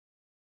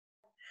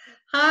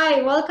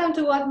Hi, welcome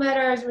to What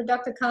Matters with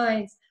Dr.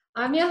 Kynes.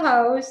 I'm your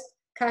host,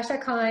 Kasha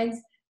Kynes,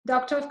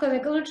 Doctor of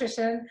Clinical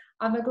Nutrition.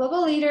 I'm a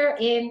global leader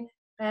in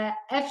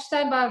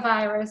Epstein-Barr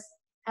virus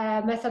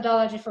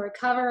methodology for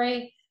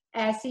recovery,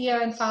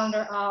 CEO and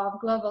founder of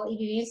Global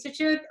EBV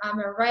Institute. I'm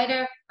a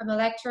writer, I'm a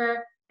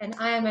lecturer, and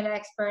I am an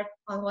expert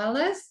on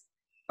wellness.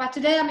 But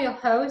today I'm your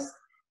host,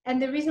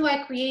 and the reason why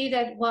I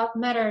created What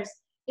Matters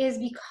is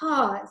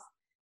because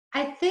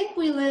I think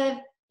we live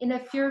in a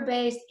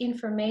fear-based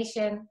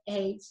information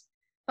age.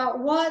 But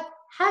what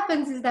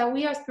happens is that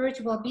we are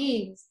spiritual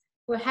beings.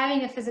 We're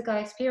having a physical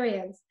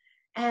experience,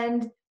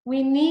 and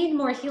we need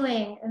more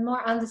healing and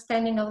more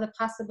understanding of the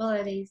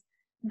possibilities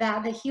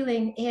that the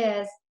healing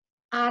is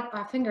at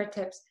our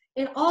fingertips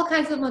in all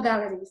kinds of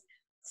modalities.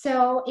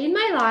 So in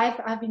my life,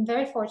 I've been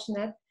very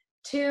fortunate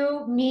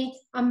to meet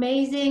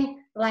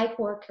amazing light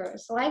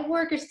workers. Light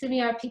workers to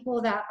me are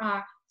people that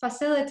are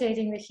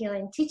facilitating the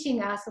healing,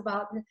 teaching us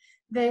about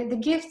the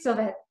gifts of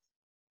it,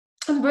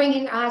 and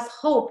bringing us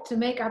hope to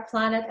make our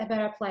planet a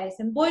better place.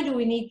 And boy, do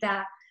we need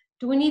that.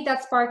 Do we need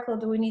that sparkle?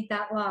 Do we need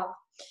that love?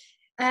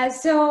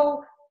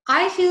 So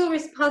I feel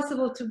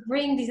responsible to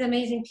bring these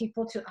amazing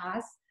people to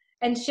us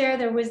and share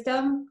their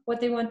wisdom,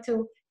 what they want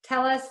to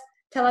tell us,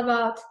 tell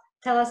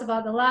us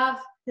about the love,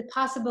 the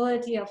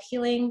possibility of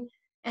healing,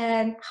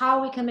 and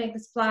how we can make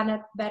this planet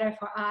better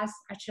for us,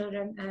 our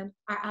children, and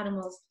our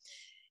animals.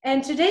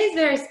 And today is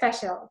very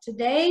special.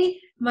 Today,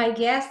 my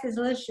guest is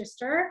Lynn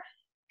Shuster,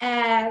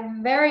 a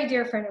very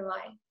dear friend of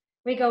mine.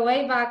 We go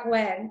way back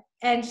when,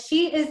 and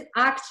she is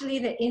actually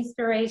the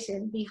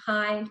inspiration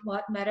behind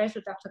What Matters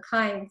with Dr.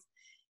 Kynes.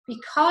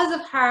 Because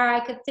of her,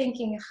 I kept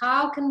thinking,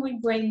 how can we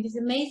bring these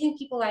amazing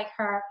people like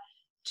her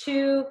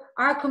to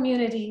our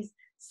communities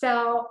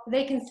so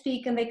they can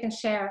speak and they can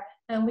share,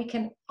 and we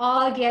can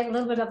all get a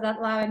little bit of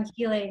that love and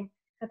healing,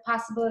 the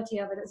possibility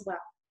of it as well.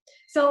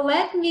 So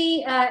let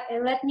me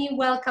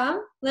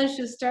welcome Lynn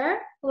Schuster.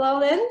 Hello,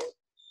 Lynn.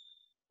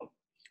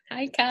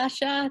 Hi,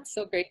 Kasha. It's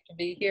so great to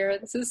be here.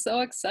 This is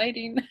so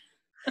exciting.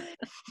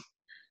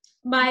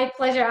 My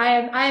pleasure.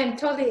 I am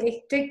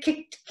totally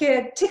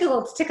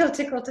tickled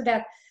to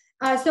death.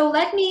 So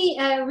let me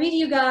read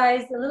you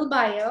guys a little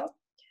bio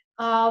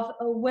of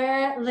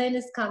where Lynn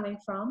is coming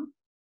from.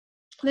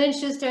 Lynn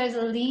Schuster is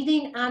a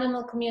leading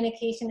animal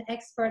communication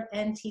expert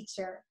and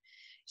teacher.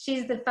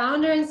 She's the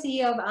founder and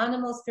CEO of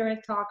Animal Spirit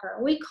Talker.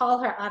 We call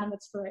her Animal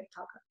Spirit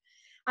Talker.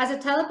 As a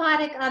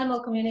telepathic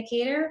animal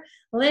communicator,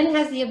 Lynn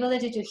has the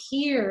ability to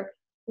hear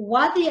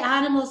what the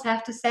animals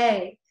have to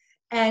say,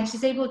 and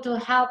she's able to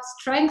help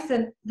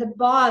strengthen the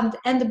bond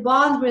and the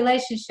bond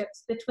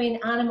relationships between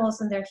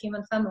animals and their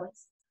human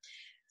families.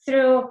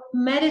 Through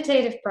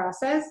meditative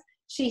process,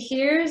 she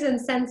hears and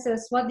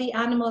senses what the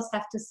animals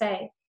have to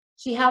say.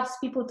 She helps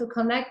people to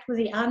connect with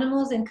the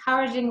animals,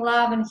 encouraging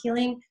love and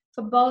healing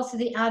for both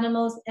the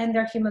animals and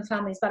their human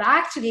families. But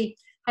actually,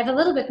 I have a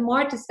little bit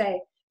more to say,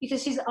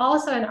 because she's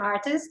also an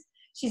artist.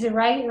 She's a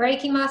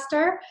Reiki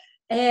master,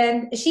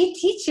 and she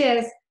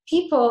teaches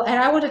people, and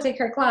I want to take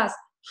her class,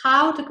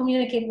 how to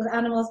communicate with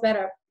animals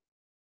better.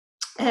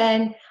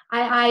 And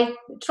I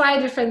try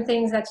different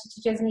things that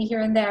she teaches me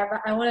here and there,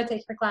 but I want to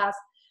take her class.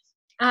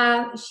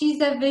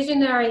 She's a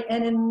visionary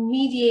and a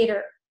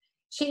mediator.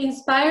 She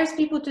inspires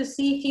people to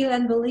see, feel,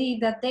 and believe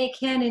that they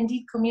can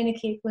indeed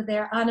communicate with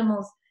their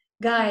animals,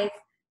 guides,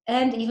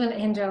 and even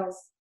angels.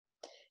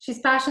 She's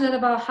passionate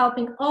about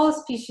helping all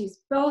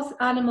species, both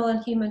animal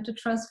and human, to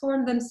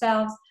transform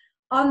themselves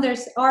or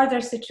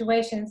their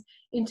situations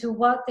into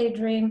what they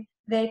dream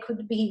they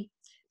could be.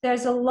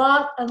 There's a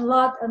lot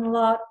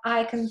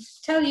I can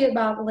tell you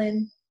about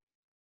Lynn.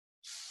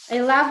 I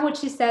love what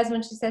she says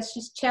when she says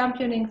she's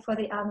championing for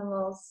the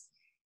animals.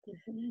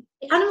 Mm-hmm.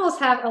 The animals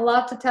have a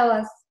lot to tell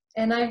us,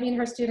 and I've been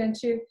her student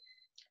too.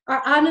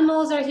 Our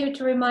animals are here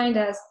to remind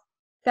us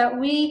that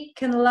we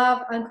can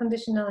love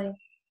unconditionally.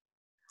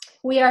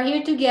 We are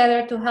here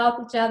together to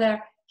help each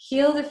other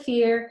heal the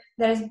fear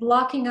that is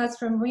blocking us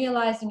from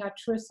realizing our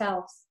true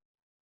selves.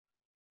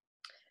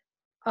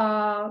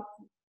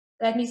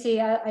 Let me see,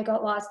 I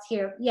got lost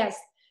here. Yes,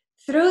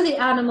 through the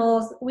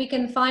animals, we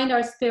can find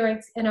our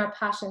spirits and our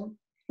passion.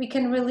 We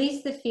can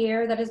release the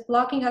fear that is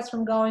blocking us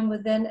from going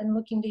within and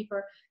looking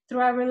deeper.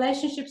 Through our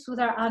relationships with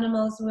our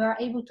animals, we are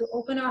able to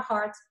open our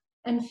hearts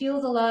and feel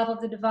the love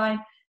of the divine,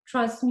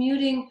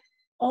 transmuting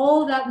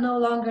all that no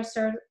longer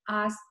serves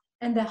us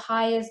and the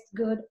highest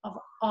good of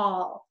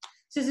all.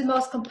 She's the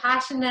most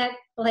compassionate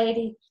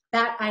lady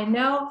that I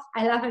know.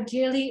 I love her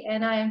dearly,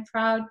 and I am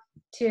proud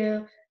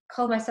to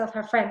call myself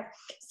her friend.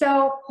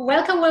 So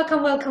welcome,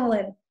 welcome, welcome,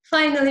 Lynn.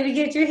 Finally, we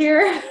get you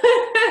here.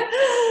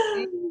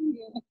 Thank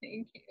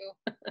you.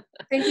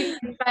 Thank you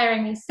for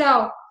inspiring me.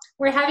 So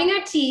we're having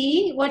our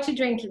tea. What you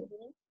drinking?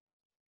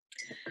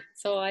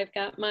 So I've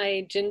got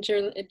my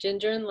ginger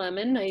and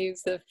lemon. I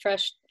use the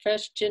fresh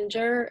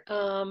ginger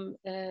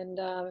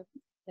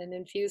and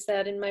infuse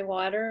that in my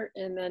water,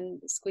 and then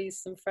squeeze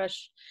some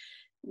fresh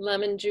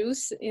lemon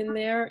juice in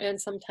there. And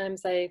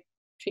sometimes I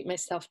treat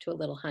myself to a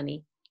little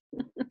honey.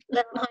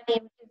 Little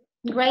honey,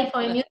 great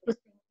for immune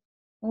boosting.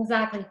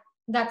 Exactly.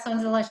 That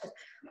sounds delicious.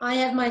 I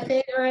have my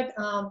favorite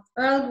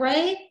Earl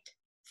Grey,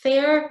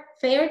 fair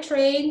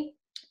trade,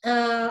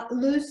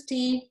 loose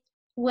tea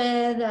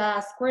with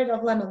a squirt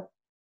of lemon.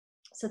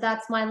 So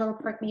that's my little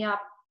prick me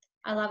up.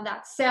 I love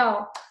that.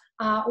 So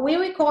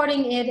we're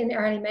recording it in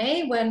early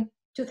May,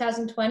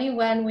 2020,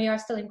 when we are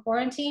still in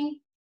quarantine.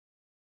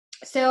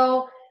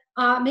 So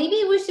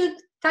maybe we should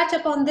touch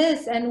upon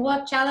this and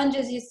what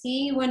challenges you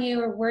see when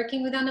you're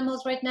working with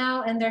animals right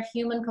now and their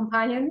human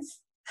companions.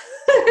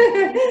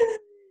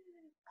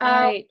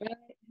 Right,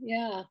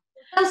 yeah.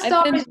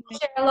 Stories we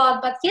share a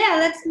lot, but yeah,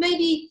 let's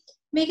maybe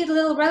make it a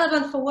little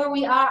relevant for where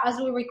we are as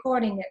we're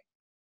recording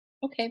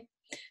it. Okay,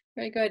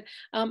 very good.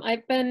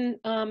 I've been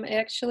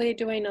actually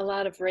doing a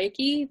lot of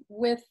Reiki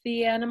with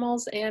the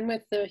animals and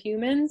with the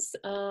humans.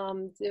 A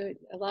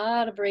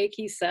lot of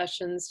Reiki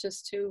sessions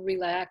just to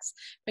relax,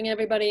 bring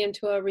everybody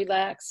into a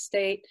relaxed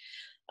state.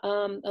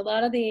 A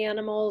lot of the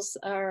animals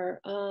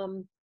are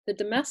the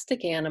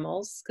domestic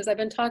animals, because I've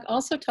been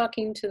also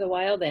talking to the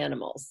wild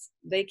animals.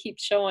 They keep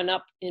showing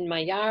up in my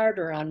yard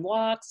or on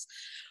walks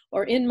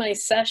or in my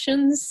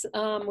sessions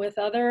with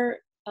other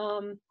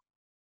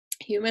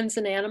humans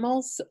and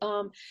animals.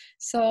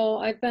 So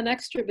I've been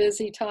extra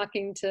busy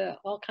talking to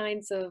all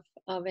kinds of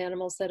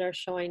animals that are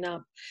showing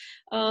up.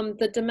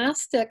 The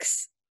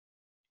domestics,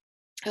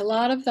 a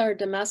lot of our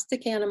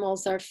domestic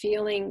animals are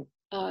feeling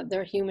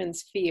their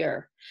humans'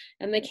 fear,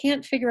 and they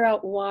can't figure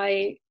out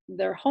why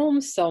they're home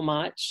so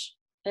much,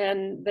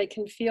 and they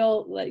can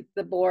feel like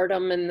the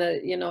boredom and the,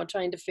 you know,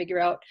 trying to figure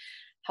out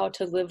how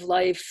to live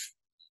life,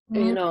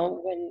 you know,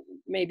 when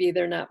maybe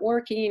they're not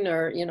working,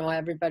 or, you know,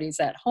 everybody's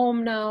at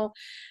home now.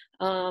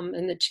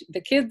 And the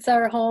kids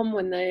are home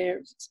when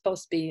they're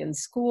supposed to be in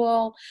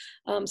school.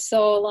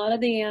 So a lot of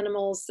the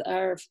animals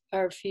are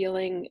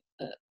feeling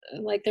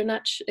like they're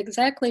not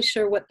exactly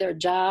sure what their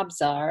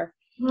jobs are,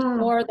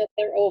 or that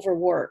they're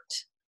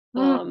overworked.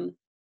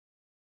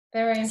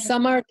 Very interesting.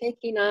 Some are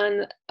taking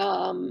on,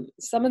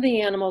 some of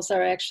the animals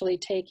are actually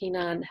taking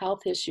on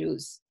health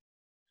issues,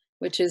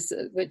 which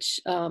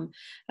I'm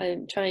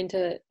trying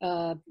to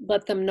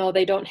let them know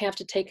they don't have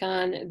to take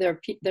on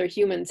their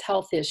humans'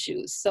 health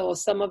issues. So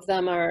some of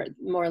them are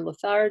more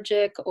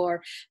lethargic,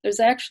 or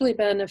there's actually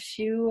been a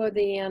few of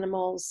the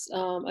animals,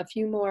 a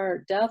few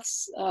more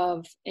deaths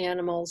of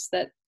animals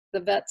that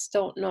the vets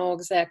don't know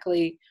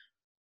exactly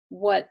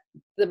what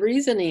the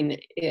reasoning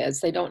is.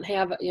 They don't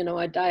have, you know,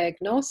 a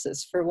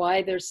diagnosis for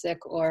why they're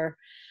sick, or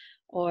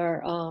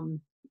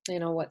you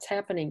know, what's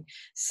happening.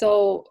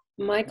 So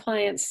my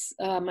clients,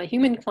 my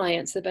human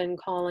clients, have been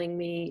calling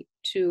me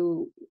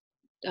to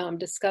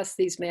discuss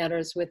these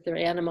matters with their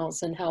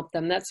animals and help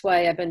them. That's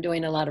why I've been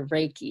doing a lot of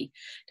Reiki,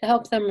 to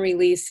help them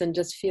release and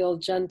just feel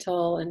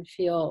gentle and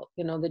feel,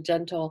 you know, the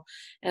gentle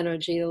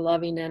energy, the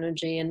loving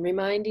energy, and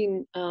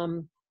reminding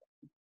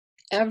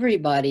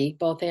everybody,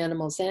 both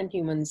animals and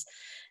humans,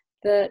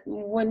 that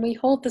when we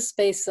hold the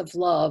space of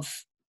love,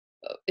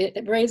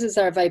 it raises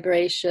our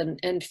vibration,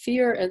 and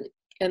fear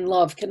and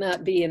love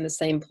cannot be in the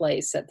same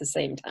place at the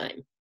same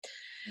time.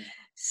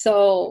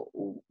 So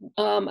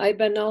I've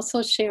been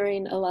also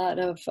sharing a lot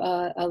of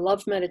a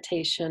love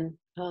meditation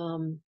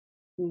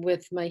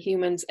with my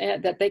humans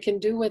that they can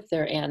do with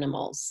their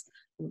animals,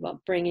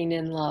 about bringing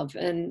in love.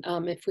 And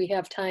if we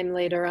have time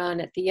later on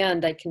at the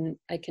end, I can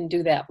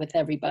do that with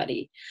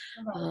everybody.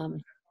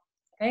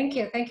 Thank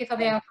you for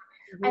the offer.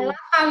 I love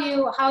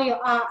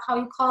how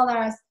you call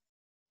us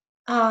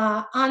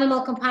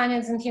animal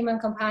companions and human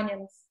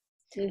companions.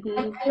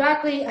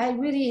 I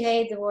really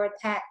hate the word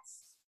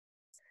pets.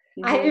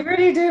 I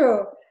really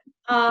do,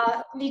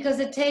 because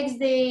it takes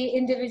the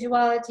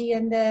individuality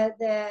and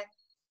the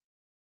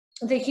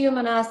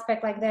human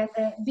aspect, like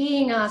the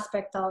being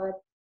aspect of it.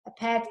 A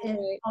pet is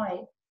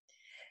toy,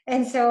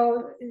 and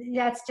so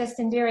that's just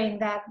endearing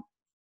that,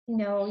 you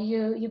know,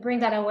 you bring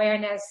that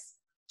awareness.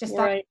 Just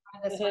right.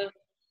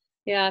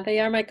 Yeah, they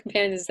are my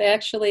companions.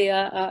 Actually,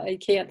 I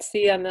can't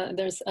see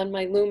there's on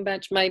my loom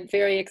bench my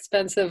very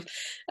expensive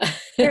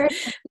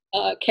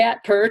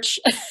cat perch,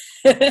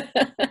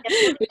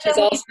 which is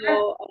also.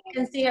 You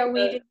can see her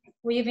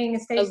weaving a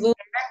station.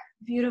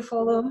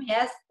 Beautiful loom,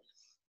 yes.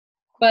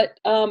 But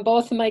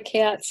both of my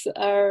cats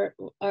are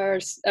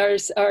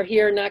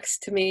here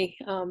next to me.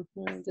 I'll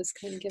just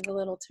kind of give a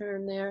little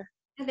turn there.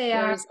 They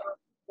are.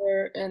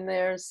 And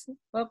there's,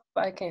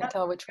 I can't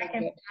tell which one.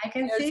 I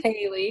can there's see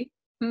Haley.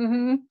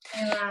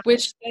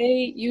 Which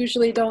they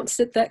usually don't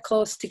sit that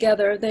close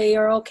together. They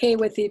are okay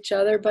with each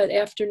other, but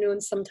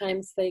afternoons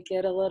sometimes they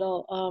get a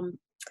little,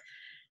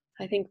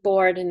 I think,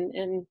 bored,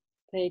 and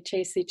they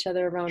chase each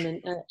other around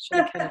and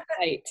actually kind of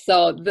fight.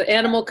 So the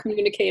animal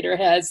communicator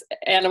has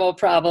animal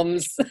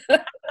problems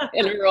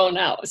in her own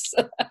house.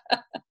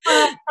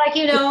 Like,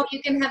 you know,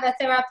 you can have a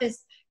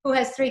therapist who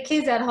has 3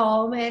 kids at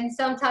home, and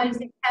sometimes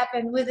it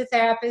happens with a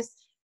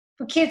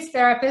kids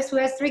therapist who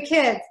has 3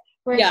 kids.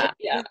 Life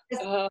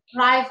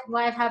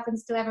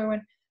happens to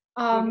everyone.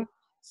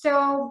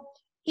 So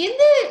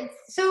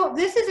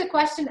this is a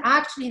question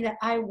actually that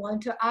I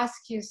want to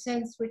ask you,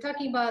 since we're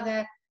talking about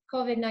the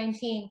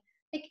COVID-19.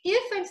 Like,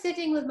 if I'm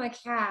sitting with my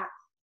cat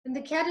and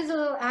the cat is a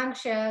little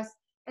anxious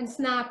and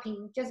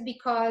snappy just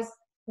because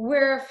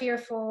we're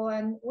fearful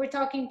and we're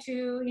talking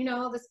to, you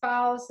know, the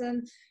spouse,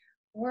 and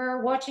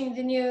we're watching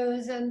the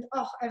news and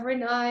every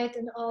night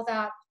and all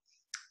that.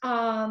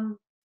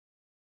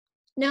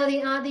 Now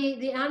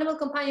the animal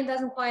companion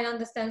doesn't quite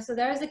understand. So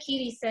there's a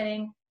kitty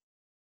saying,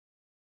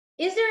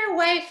 is there a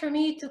way for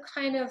me to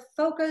kind of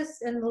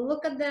focus and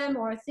look at them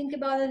or think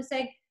about them,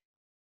 saying,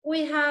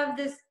 we have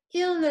this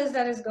illness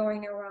that is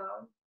going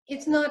around.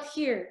 It's not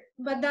here,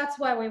 but that's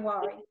why we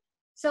worry.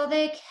 So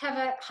they have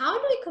a, how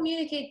do we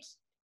communicate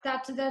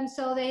that to them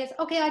so they say,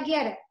 okay, I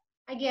get it.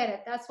 I get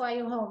it. That's why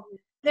you're home.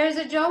 There's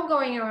a joke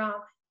going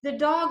around. The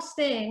dogs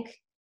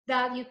think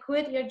that you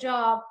quit your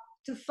job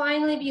to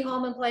finally be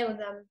home and play with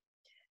them.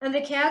 And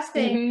the cats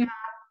think Mm-hmm.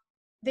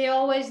 they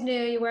always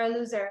knew you were a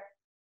loser.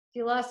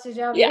 You lost your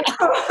job. Yeah.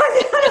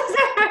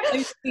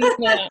 I've seen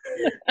that.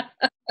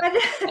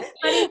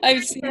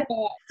 I've seen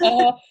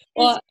that.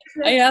 Well,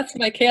 I asked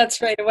my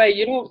cats right away,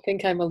 you don't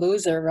think I'm a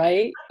loser,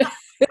 right?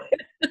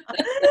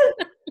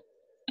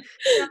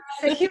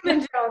 It's a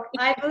human joke,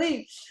 I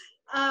believe.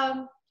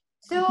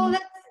 So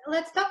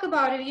let's talk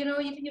about it. You know,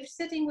 if you're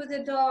sitting with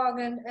a dog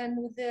and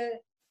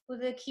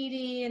with a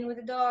kitty and with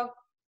a dog,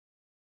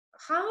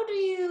 how do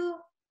you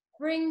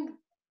bring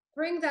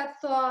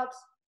that thought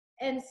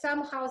and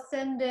somehow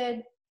send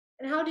it?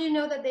 And how do you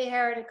know that they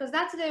heard it? Because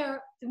that's the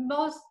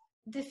most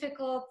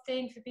difficult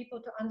thing for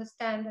people to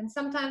understand. And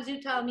sometimes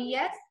you tell me,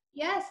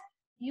 yes,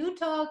 you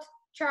told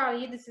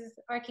Charlie, this is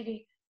our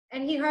kitty,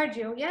 and he heard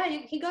you. Yeah,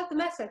 he got the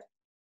message.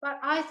 But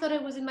I thought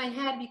it was in my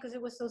head because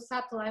it was so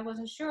subtle, I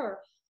wasn't sure.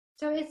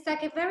 So it's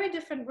like a very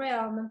different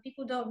realm and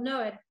people don't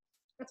know it.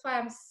 That's why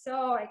I'm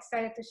so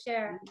excited to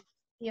share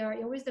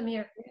your wisdom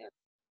here.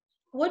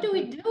 What do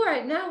we do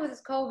right now with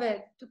this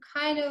COVID to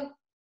kind of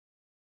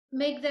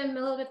make them a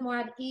little bit more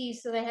at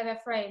ease so they have a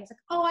frame? It's like,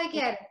 oh, I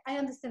get it. I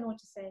understand what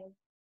you're saying.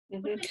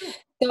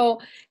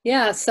 So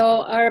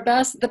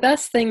the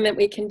best thing that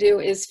we can do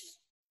is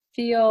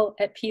feel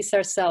at peace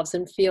ourselves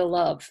and feel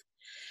love.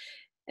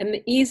 And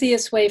the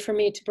easiest way for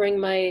me to bring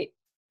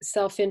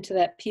myself into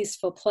that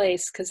peaceful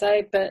place, because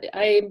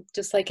I'm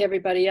just like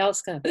everybody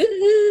else, kind of,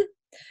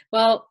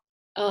 well,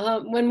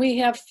 when we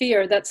have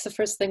fear, that's the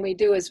first thing we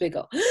do is we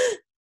go,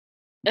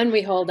 and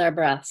we hold our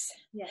breaths.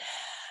 Yes.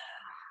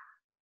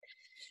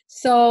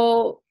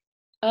 So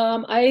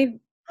when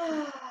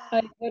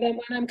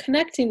I'm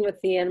connecting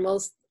with the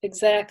animals,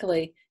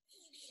 exactly,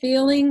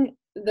 feeling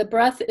the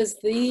breath is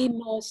the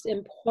most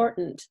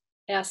important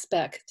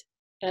aspect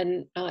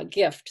and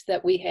gift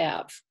that we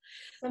have,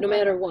 no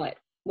matter what.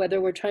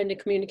 Whether we're trying to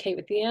communicate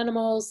with the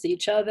animals,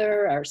 each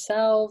other,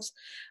 ourselves,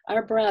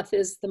 our breath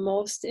is the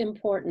most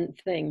important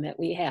thing that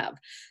we have.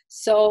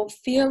 So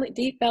feel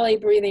deep belly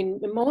breathing.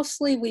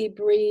 Mostly we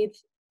breathe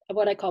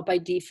what I call by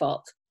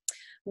default.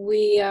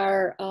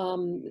 We're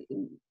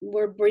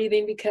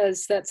breathing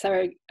because that's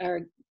our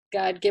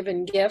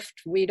God-given gift.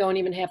 We don't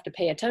even have to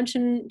pay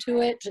attention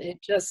to it.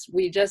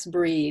 We just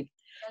breathe.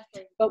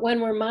 But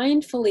when we're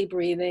mindfully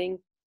breathing,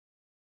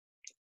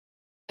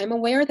 I'm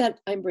aware that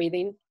I'm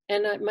breathing,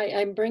 and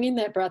I'm bringing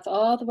that breath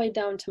all the way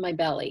down to my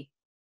belly.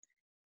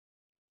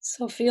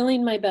 So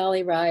feeling my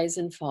belly rise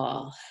and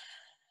fall.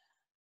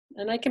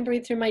 And I can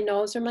breathe through my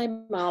nose or my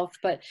mouth,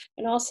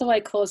 and also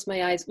I close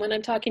my eyes. When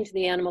I'm talking to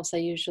the animals, I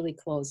usually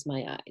close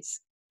my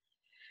eyes.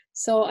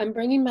 So I'm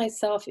bringing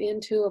myself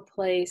into a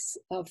place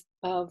of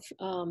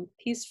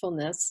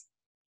peacefulness.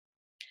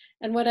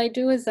 And what I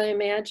do is I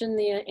imagine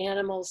the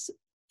animal's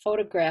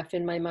photograph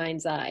in my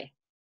mind's eye.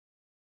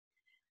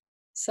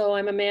 So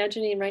I'm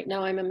imagining right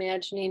now, I'm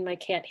imagining my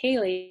cat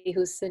Haley,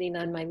 who's sitting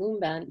on my loom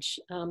bench,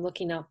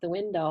 looking out the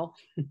window.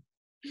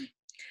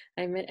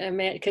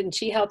 And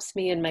she helps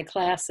me in my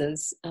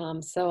classes.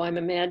 So I'm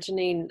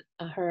imagining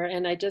her,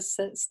 and I just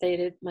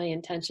stated my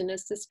intention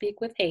is to speak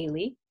with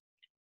Haley.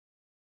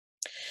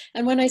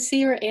 And when I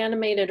see her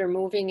animated or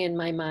moving in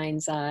my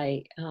mind's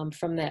eye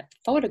from that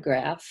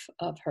photograph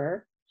of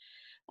her,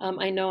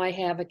 I know I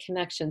have a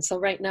connection. So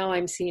right now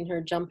I'm seeing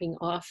her jumping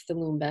off the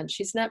loom bench.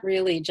 She's not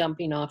really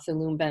jumping off the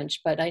loom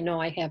bench, but I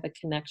know I have a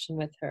connection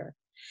with her.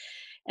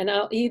 And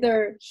I'll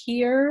either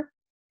hear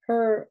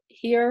her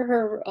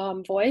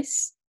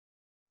voice,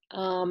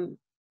 and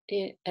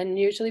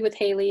usually with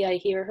Haley, I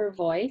hear her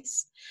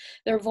voice.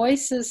 Their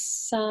voices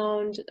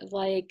sound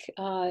like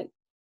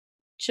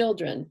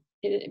children,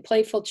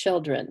 playful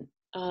children.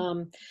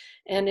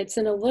 And it's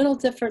in a little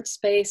different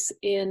space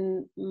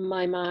in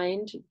my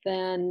mind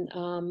than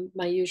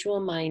my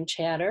usual mind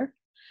chatter.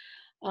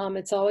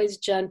 It's always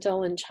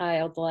gentle and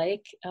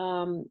childlike.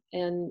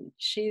 And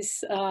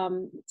she's,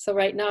 so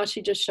right now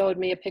she just showed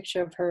me a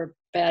picture of her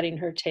batting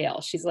her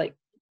tail. She's like,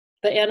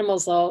 the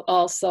animals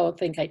also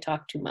think I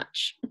talk too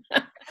much.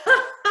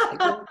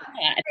 What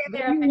do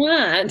you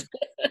want?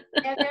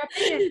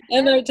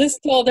 And I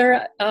just told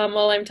her,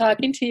 well, I'm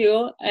talking to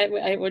you,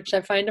 which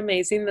I find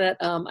amazing that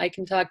I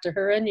can talk to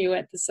her and you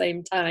at the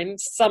same time,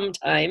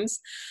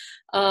 sometimes.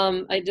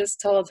 I just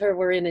told her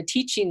we're in a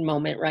teaching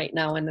moment right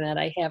now and that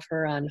I have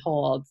her on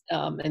hold,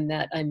 and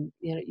that I'm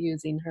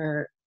using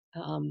her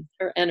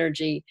her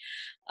energy,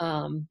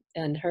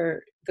 and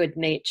her good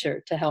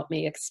nature to help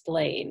me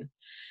explain.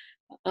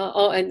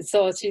 Oh, and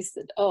so she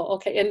said, "Oh,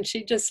 okay," and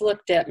she just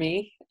looked at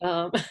me.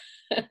 Yeah.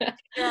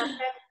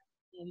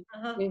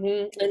 Uh-huh.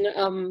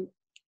 And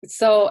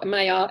so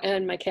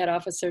my cat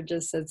officer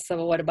just said,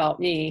 "So what about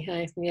me?"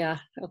 Yeah,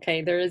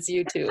 okay, there is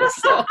you too.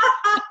 So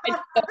I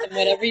told him,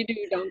 whatever you do,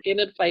 don't get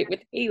in a fight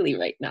with Haley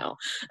right now.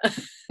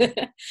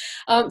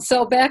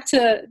 So back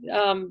to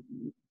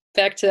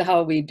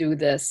how we do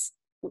this.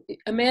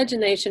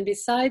 Imagination,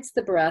 besides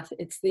the breath,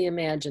 it's the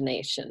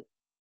imagination.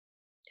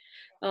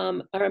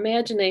 Our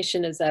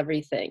imagination is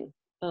everything.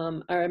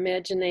 Our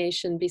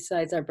imagination,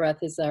 besides our breath,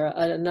 is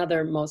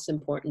another most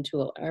important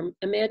tool. Our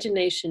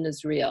imagination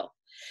is real.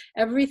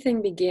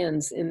 Everything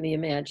begins in the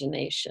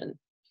imagination.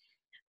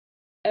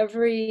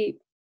 Every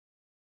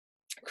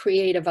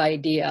creative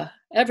idea,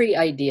 every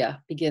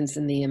idea begins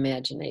in the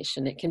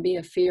imagination. It can be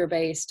a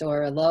fear-based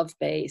or a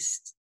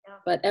love-based,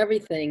 but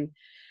everything.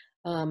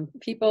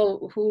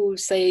 People who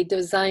say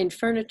design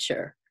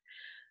furniture,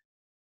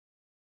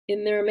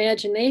 in their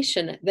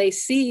imagination, they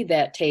see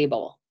that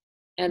table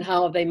and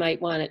how they might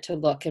want it to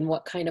look and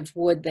what kind of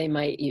wood they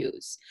might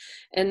use.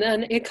 And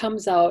then it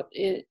comes out,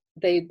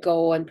 they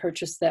go and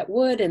purchase that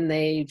wood and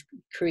they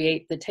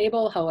create the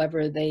table,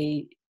 however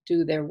they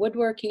do their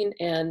woodworking,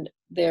 and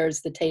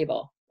there's the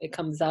table. It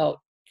comes out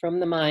from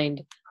the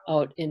mind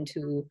out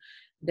into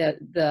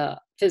the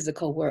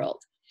physical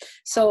world.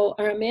 So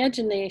our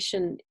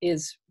imagination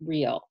is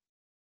real.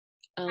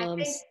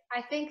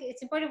 I think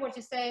it's important what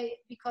you say,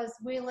 because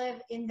we live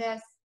in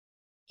this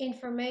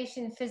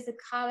information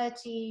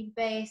physicality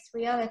based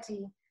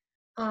reality.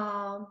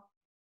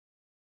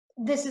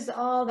 This is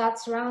all that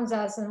surrounds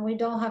us, and we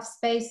don't have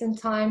space and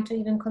time to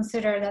even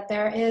consider that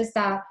there is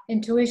that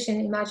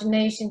intuition,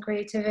 imagination,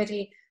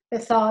 creativity, the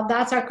thought.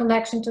 That's our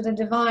connection to the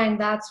divine.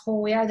 That's who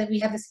we are, that we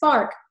have the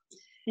spark.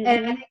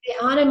 And I think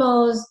the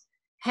animals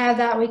have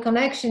that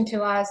reconnection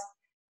to us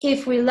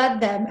if we let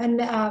them.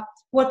 And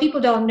what people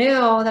don't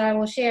know, that I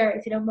will share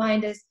if you don't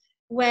mind, is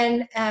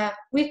when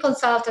we've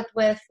consulted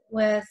with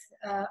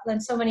Lynn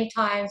so many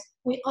times,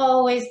 we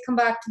always come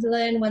back to the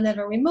Lynn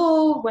whenever we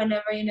move,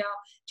 whenever,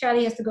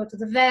 Charlie has to go to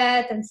the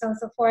vet and so on and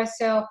so forth.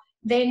 So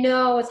they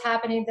know what's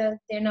happening, that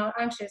they're not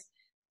anxious.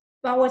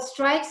 But what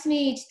strikes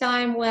me each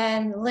time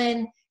when,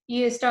 Lynn,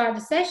 you start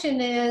the session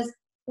is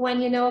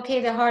when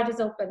okay, the heart is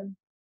open.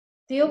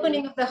 The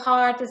opening of the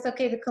heart is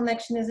okay, the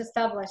connection is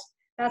established.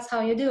 That's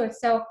how you do it.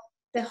 So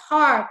the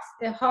heart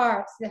is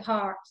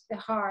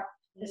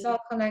all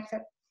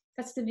connected.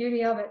 That's the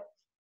beauty of it.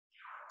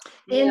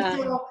 And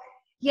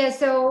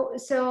so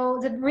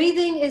the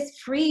breathing is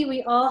free.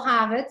 We all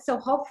have it. So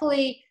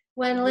hopefully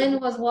when Lynn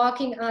was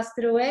walking us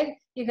through it,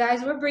 you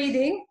guys were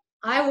breathing.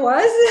 I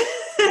was.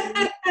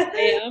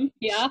 I am,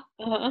 yeah.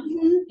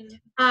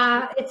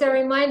 It's a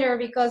reminder,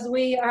 because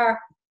we are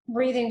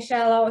breathing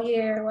shallow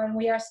here when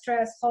we are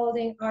stressed,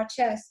 holding our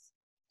chest.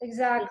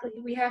 Exactly.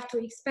 We have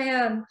to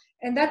expand.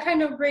 And that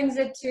kind of brings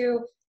it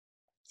to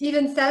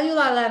even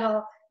cellular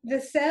level. The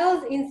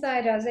cells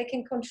inside us, they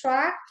can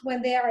contract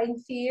when they are in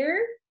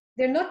fear.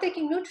 They're not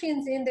taking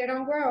nutrients in, they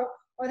don't grow.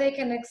 Or they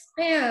can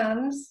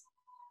expand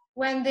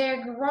when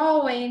they're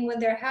growing, when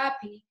they're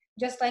happy.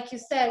 Just like you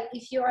said,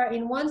 if you are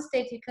in one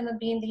state, you cannot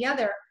be in the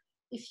other.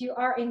 If you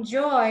are in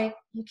joy,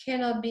 you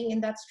cannot be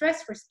in that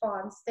stress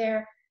response.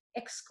 They're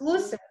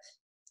exclusive,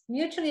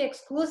 mutually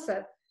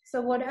exclusive.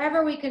 So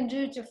whatever we can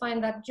do to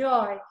find that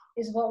joy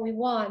is what we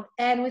want.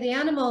 And with the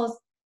animals,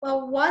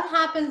 well, what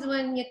happens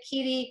when your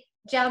kitty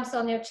jumps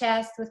on your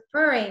chest with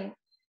purring?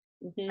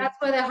 That's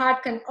where the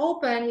heart can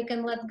open. You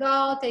can let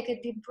go, take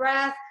a deep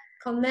breath,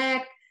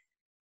 connect,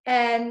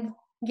 and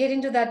get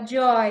into that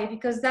joy,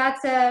 because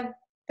that's a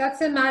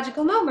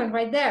magical moment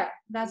right there.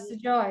 That's the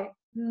joy.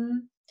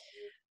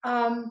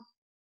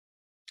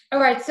 All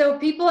right, so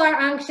people are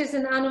anxious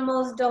and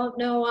animals don't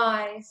know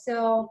why.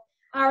 So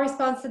our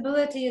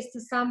responsibility is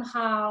to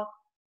somehow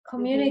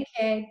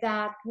communicate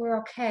that we're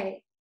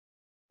okay.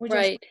 We're just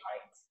right.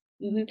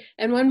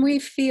 And when we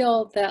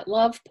feel that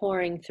love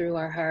pouring through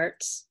our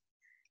hearts,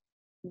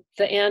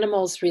 the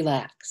animals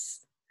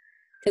relax,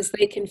 because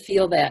they can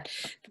feel that.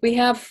 We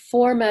have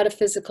 4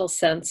 metaphysical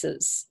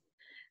senses.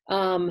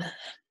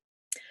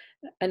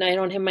 And I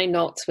don't have my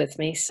notes with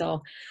me,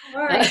 so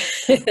and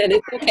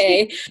it's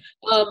okay.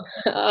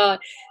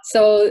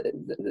 So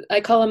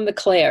I call them the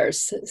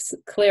clairs: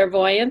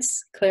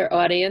 clairvoyance,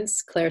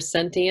 clairaudience,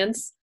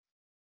 clairsentience,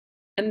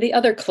 and the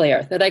other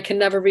clair that I can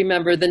never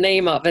remember the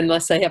name of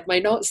unless I have my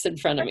notes in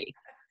front of me.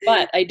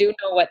 But I do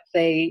know what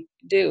they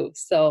do.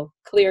 So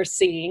clear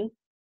seeing,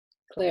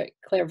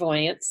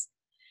 clairvoyance,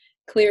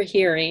 clear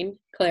hearing,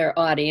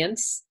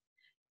 clairaudience,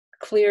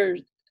 clear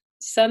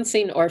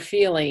sensing or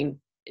feeling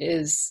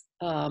is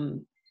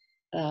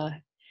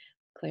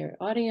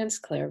clairaudience,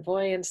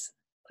 clairvoyance,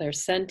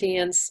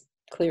 clairsentience,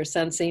 clear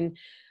sensing,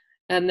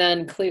 and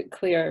then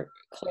clear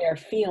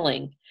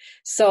feeling.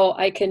 So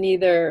I can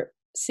either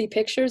see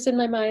pictures in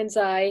my mind's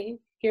eye,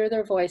 hear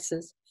their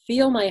voices,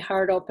 feel my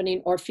heart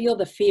opening or feel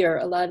the fear.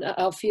 A lot,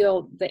 I'll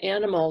feel the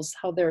animals,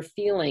 how they're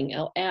feeling.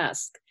 I'll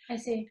ask I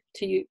see.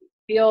 to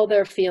feel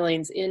their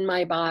feelings in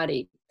my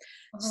body.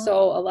 Uh-huh. So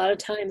a lot of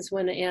times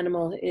when an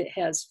animal it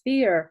has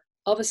fear,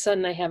 all of a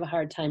sudden I have a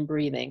hard time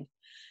breathing.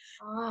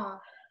 Ah.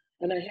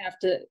 And I have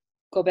to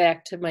go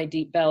back to my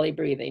deep belly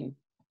breathing.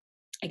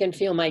 I can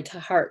feel my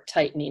heart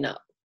tightening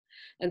up.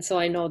 And so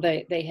I know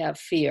they have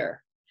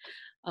fear.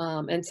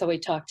 And so we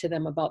talk to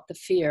them about the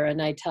fear,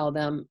 and I tell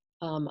them,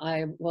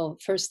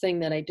 first thing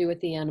that I do with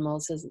the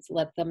animals is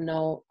let them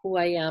know who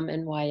I am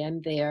and why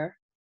I'm there,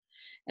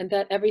 and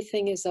that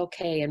everything is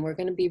okay, and we're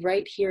going to be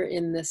right here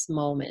in this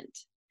moment.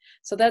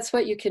 So that's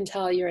what you can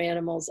tell your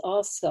animals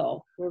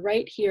also. We're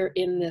right here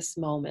in this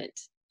moment.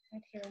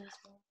 Right here in this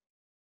moment.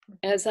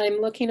 As I'm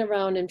looking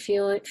around and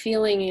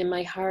feeling in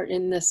my heart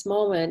in this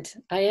moment,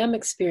 I am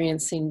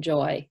experiencing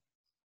joy.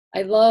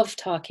 I love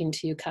talking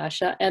to you,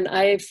 Kasha, and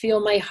I feel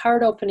my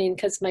heart opening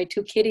because my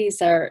two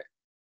kitties are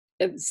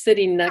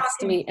sitting next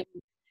to me. And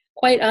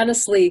quite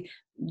honestly,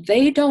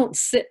 they don't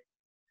sit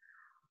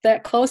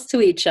that close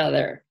to each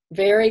other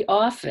very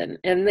often,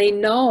 and they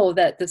know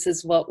that this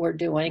is what we're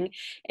doing.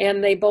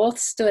 And they both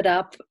stood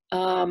up.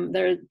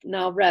 They're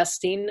now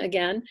resting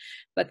again,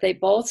 but they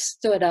both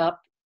stood up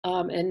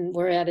and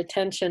were at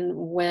attention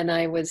when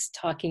I was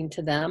talking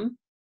to them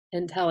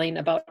and telling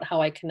about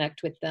how I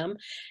connect with them.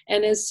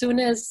 And as soon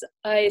as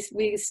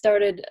we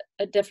started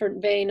a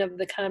different vein of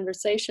the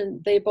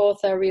conversation, they both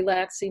are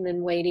relaxing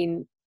and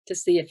waiting to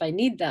see if I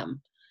need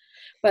them.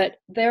 But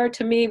there,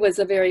 to me, was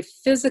a very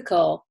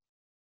physical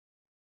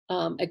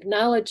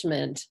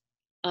acknowledgement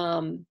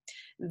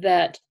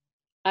that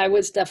I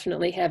was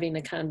definitely having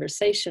a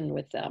conversation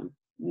with them.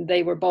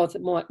 They were both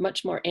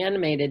much more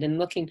animated and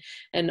looking.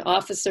 An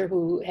officer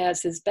who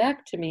has his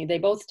back to me, they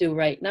both do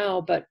right now,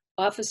 but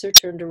officer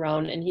turned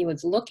around and he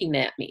was looking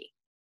at me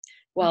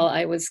while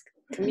I was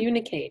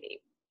communicating.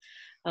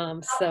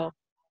 So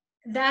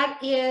that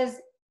is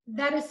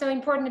so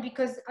important,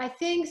 because I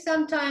think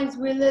sometimes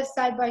we live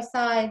side by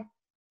side,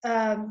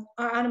 our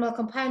animal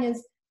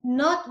companions,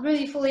 not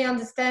really fully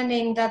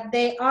understanding that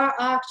they are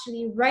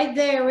actually right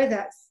there with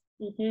us.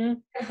 mm-hmm.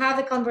 Have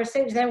a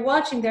conversation. They're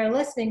watching, they're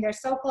listening, they're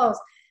so close,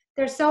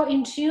 they're so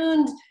in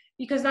tuned,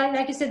 because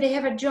like you said, they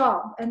have a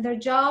job, and their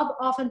job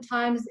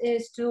oftentimes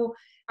is to,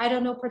 I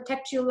don't know,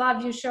 protect you,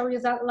 love you, show you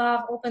that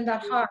love, open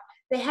that heart.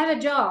 They have a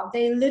job.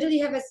 They literally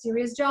have a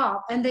serious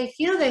job, and they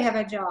feel they have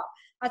a job.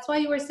 That's why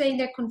you were saying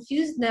they're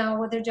confused now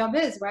what their job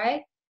is,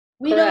 right?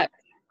 We Correct.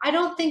 I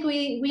don't think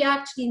we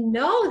actually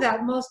know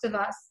that, most of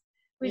us.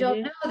 We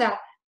don't know that.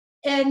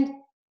 And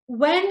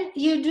when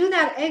you do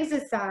that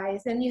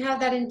exercise and you have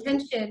that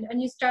intention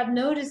and you start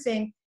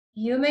noticing,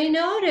 you may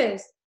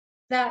notice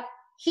that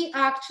he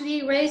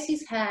actually raised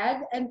his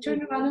head and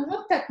turned around and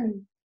looked at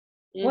me.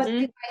 Was it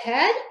in my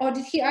head, or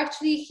did he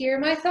actually hear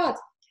my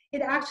thoughts?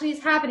 It actually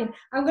is happening.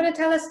 I'm going to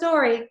tell a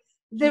story.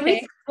 The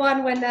recent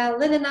one, when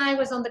Lynn and I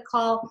was on the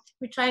call,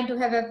 we're trying to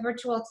have a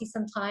virtuality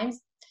sometimes.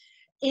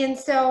 And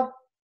so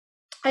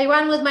I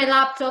ran with my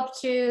laptop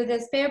to the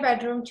spare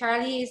bedroom.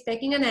 Charlie is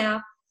taking a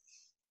nap.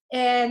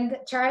 And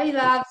Charlie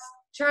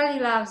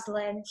loves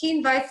Lynn. He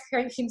invites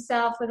her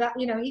himself without,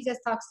 he just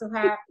talks to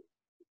her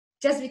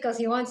just because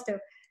he wants to.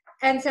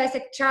 And so I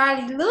said,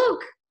 Charlie,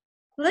 look,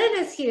 Lynn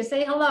is here.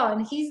 Say hello.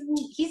 And he's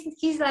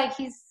like,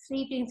 he's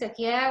sleeping. Said,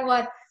 yeah,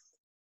 what?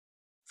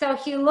 So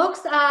he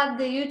looks at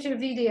the YouTube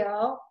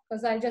video,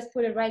 because I just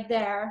put it right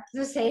there,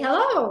 to say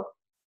hello.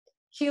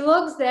 He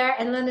looks there,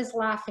 and Lynn is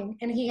laughing,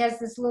 and he has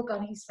this look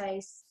on his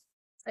face.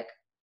 It's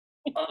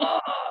like,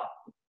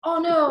 oh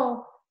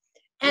no.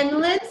 And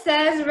Lynn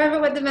says,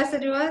 remember what the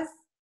message was?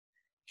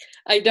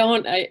 I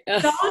don't.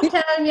 Don't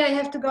tell me I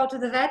have to go to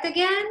the vet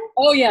again.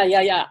 Oh,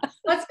 yeah.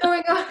 What's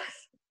going on?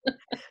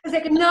 It's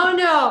like,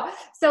 no.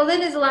 So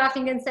Lynn is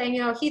laughing and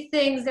saying, he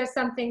thinks there's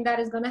something that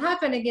is going to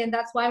happen again.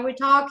 That's why we're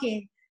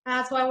talking.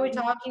 That's why we're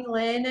talking,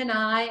 Lynn and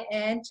I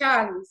and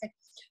Charlie. It's like,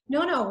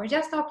 no, we're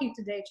just talking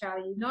today,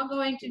 Charlie. You're not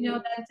going to know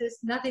dentist.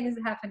 Nothing is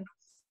happening.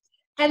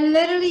 And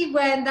literally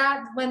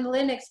when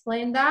Lynn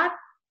explained that,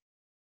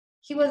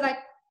 he was like,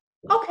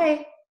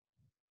 okay.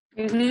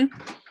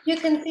 You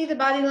can see the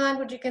body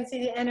language, you can see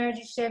the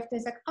energy shift.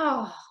 It's like,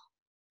 oh,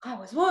 I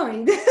was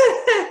worried.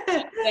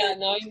 Yeah,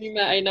 no,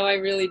 I know. I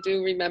really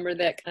do remember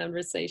that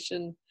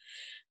conversation.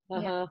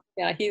 Yeah,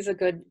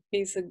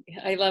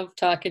 I love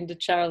talking to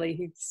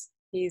Charlie.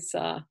 He's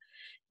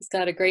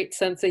got a great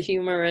sense of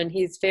humor, and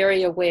he's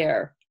very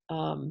aware,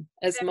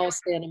 as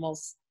most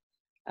animals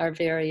are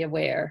very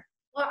aware.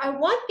 Well, I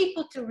want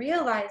people to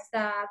realize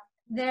that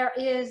there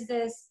is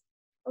this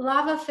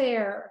love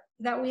affair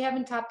that we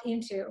haven't tapped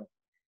into.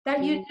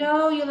 That you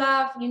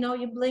love,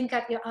 you blink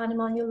at your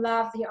animal, you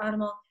love your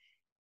animal.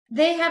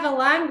 They have a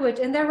language,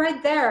 and they're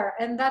right there,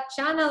 and that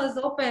channel is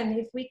open.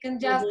 If we can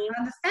just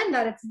understand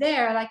that it's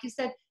there, like you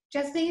said,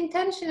 just the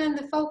intention and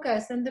the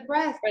focus and the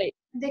breath,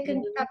 they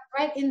can tap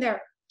right in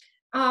there.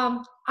 I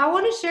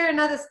want to share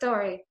another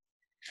story,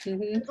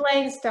 a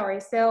plain story.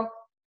 So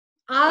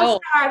I'll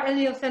start and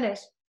you'll finish.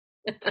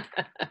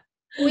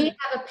 We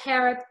have a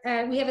parrot,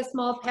 we have a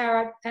small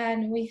parrot,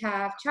 and we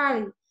have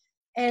Charlie.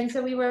 And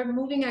so we were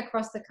moving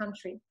across the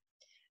country.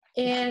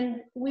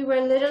 And we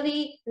were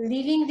literally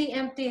leaving the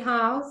empty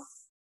house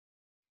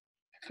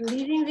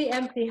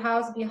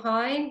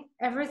behind.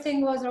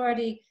 Everything was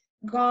already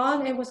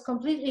gone. It was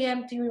completely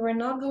empty. We were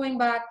not going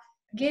back,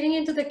 getting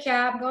into the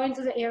cab, going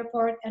to the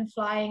airport, and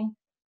flying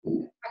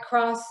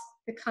across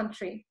the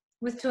country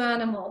with 2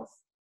 animals.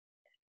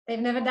 They've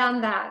never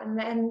done that.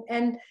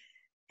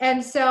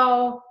 And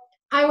so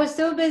I was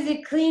so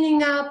busy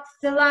cleaning up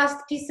the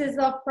last pieces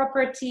of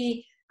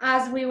property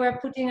as we were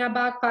putting our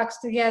backpacks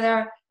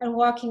together and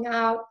walking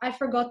out. I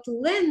forgot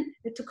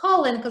to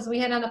call Lynn, because we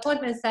had an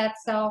appointment set,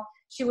 so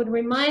she would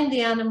remind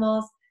the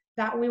animals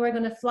that we were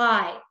going to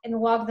fly and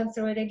walk them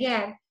through it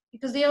again,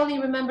 because they only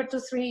remember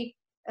 2-3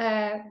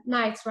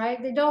 nights,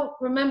 right? They don't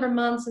remember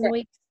months and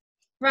weeks.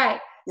 Right.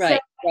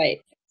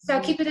 So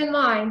keep it in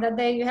mind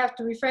that you have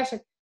to refresh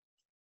it.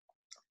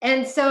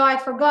 And so I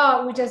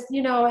forgot. We just,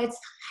 it's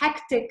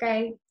hectic.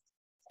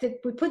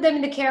 We put them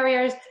in the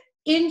carriers,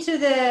 into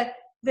the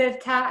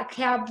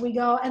cab we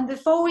go. And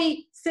before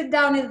we sit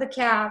down in the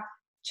cab,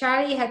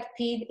 Charlie had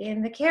peed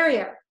in the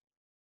carrier.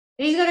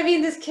 He's going to be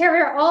in this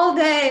carrier all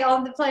day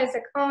on the plane. It's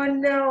like, oh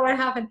no, what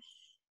happened?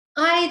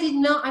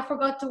 I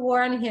forgot to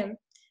warn him.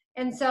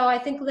 And so I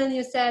think, Lynn,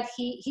 you said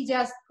he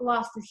just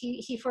lost it.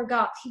 He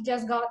forgot. He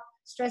just got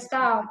stressed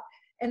out.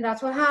 And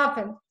that's what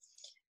happened.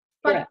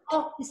 But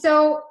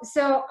so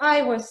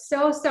I was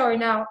so sorry.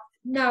 Now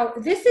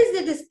this is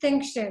the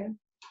distinction.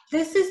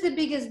 This is the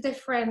biggest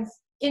difference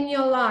in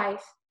your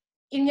life,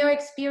 in your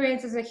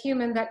experience as a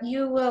human, that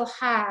you will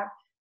have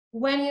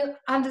when you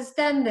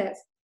understand this.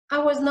 I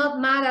was not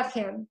mad at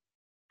him.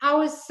 I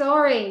was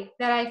sorry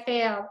that I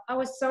failed. I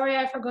was sorry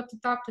I forgot to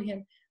talk to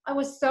him. I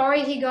was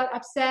sorry he got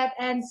upset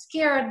and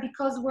scared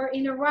because we're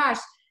in a rush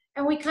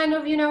and we kind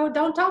of,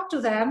 don't talk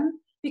to them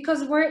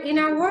because we're in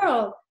our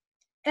world.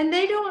 And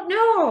they don't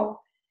know.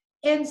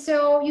 And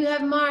so you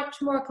have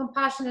much more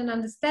compassion and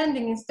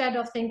understanding, instead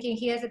of thinking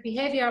he has a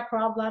behavior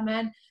problem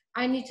and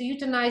I need to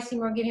euthanize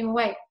him or give him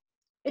away.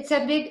 It's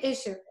a big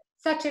issue,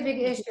 such a big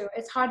issue.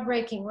 It's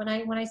heartbreaking when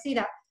I see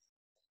that.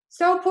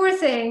 So poor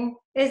thing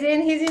is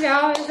in his,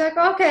 it's like,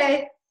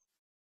 okay,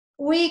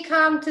 we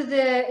come to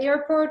the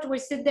airport, we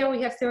sit there,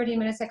 we have 30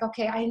 minutes, like,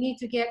 okay, I need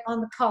to get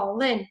on the call.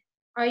 Lynn,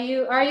 are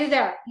you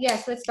there?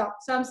 Yes, let's talk.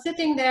 So I'm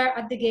sitting there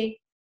at the gate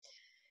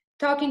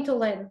talking to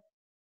Lynn.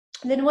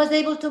 Lynn was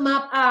able to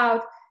map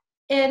out,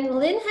 and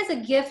Lynn has a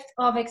gift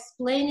of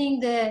explaining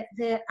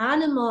the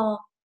animal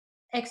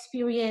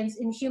experience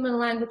in human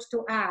language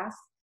to us,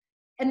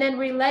 and then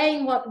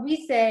relaying what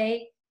we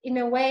say in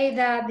a way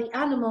that the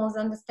animals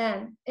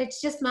understand.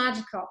 It's just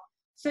magical.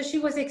 So she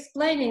was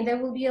explaining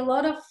there will be a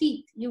lot of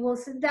feet. You will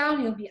sit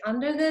down, you'll be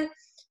under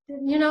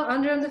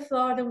under on the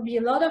floor. There will be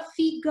a lot of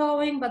feet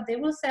going, but they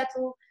will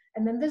settle.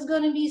 And then there's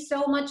going to be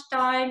so much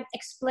time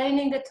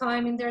explaining the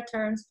time in their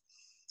turns.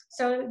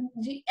 So,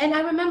 and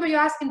I remember you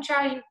asking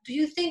Charlie, do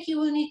you think you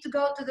will need to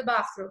go to the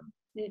bathroom?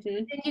 Mm-hmm.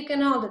 I think you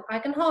can hold it. I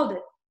can hold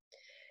it.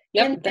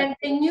 Yep, and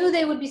they knew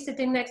they would be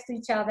sitting next to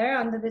each other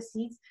under the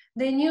seats.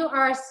 They knew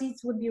our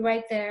seats would be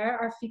right there.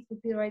 Our feet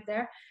would be right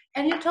there.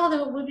 And you told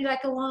them it would be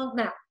like a long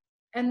nap.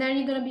 And then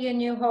you're going to be a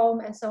new home,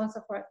 and so on and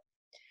so forth.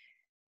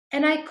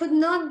 And I could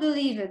not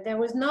believe it. There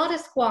was not a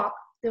squawk.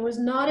 There was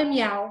not a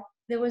meow.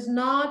 There was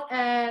not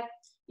a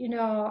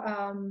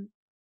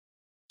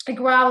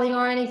growling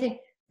or anything.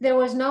 There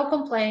was no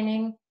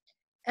complaining.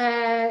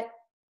 Charlie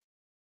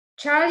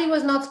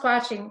was not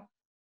scratching.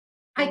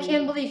 I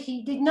can't believe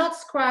he did not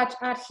scratch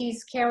at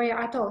his carrier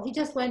at all. He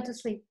just went to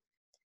sleep.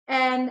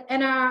 And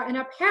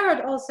our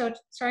parrot also,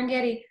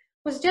 Serengeti,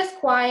 was just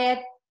quiet,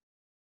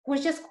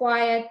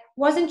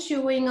 wasn't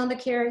chewing on the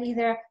carrier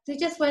either. They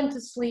just went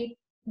to sleep.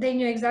 They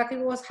knew exactly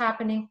what was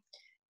happening.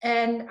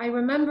 And I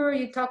remember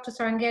you talked to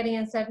Serengeti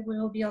and said, we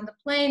will be on the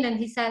plane. And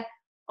he said,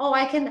 oh,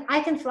 I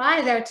can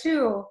fly there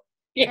too.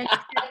 Yeah. Said,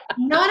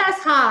 not as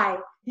high.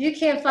 You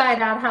can't fly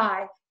that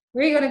high.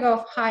 We're going to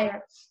go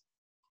higher.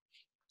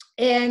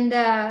 And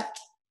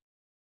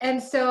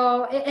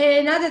so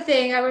another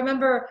thing, I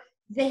remember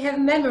they have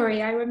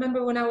memory. I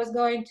remember when I was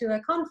going to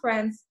a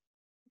conference,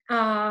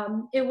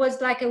 it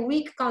was like a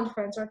week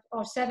conference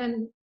or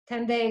 7-10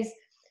 days.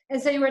 And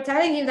so you were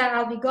telling him that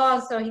I'll be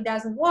gone so he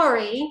doesn't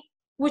worry,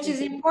 which is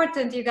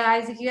important, you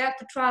guys. If you have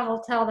to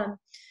travel, tell them.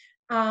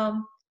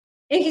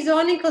 And his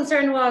only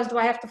concern was, do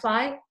I have to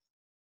fly?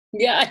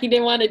 Yeah, he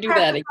didn't want to do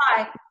that.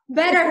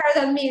 Better her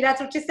than me.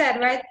 That's what you said,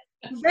 right?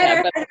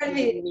 Better her than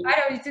me. I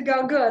don't need to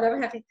go. Good. I'm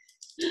happy.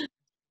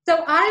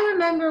 So I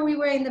remember we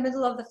were in the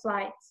middle of the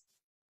flight.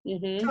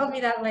 You told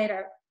me that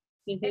later.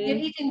 And you're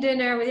eating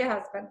dinner with your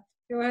husband.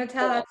 You want to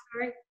tell that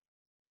story?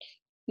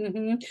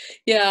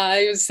 Yeah,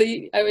 I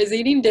was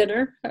eating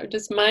dinner. I was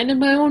just minding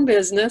my own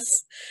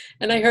business.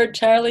 And I heard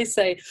Charlie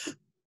say,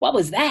 what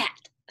was that?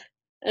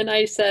 And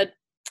I said,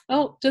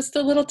 oh, just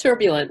a little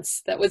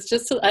turbulence. That was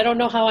just, I don't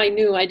know how I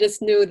knew. I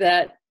just knew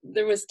that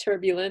there was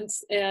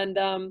turbulence. And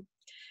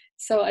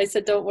So I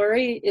said, don't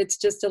worry, it's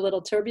just a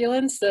little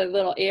turbulence, a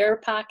little air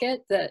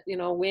pocket that,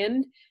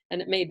 wind,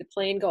 and it made the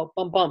plane go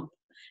bump, bump.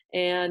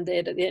 And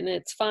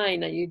it's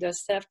fine. You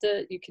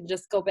can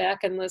just go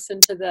back and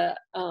listen to the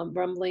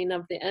rumbling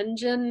of the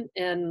engine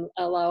and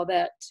allow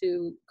that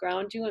to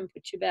ground you and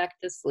put you back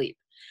to sleep.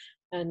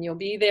 And you'll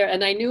be there.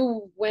 And I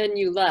knew when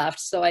you left,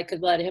 so I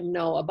could let him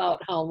know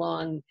about how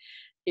long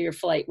your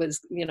flight was,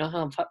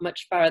 how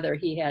much farther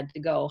he had to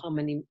go, how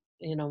many,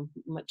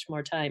 much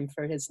more time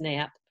for his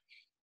nap.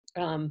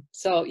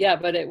 So yeah,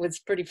 but it was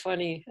pretty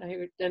funny.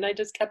 I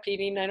just kept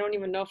eating. I don't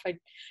even know if I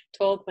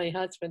told my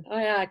husband, oh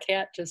yeah, a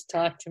cat just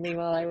talked to me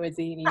while I was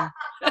eating.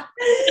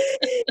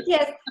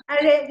 Yes,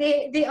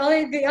 and the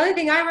only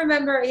thing I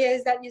remember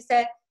is that he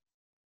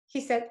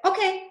said,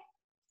 okay,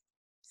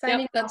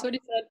 signing Yep, that's off. what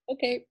he said.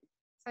 Okay.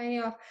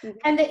 Signing off.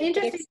 And the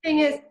interesting thing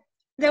is,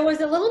 there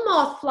was a little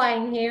moth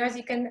flying here, as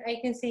I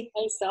can see.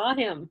 I saw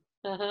him.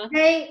 Uh-huh.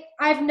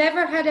 I've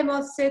never had a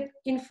moth sit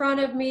in front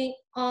of me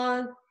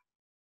on.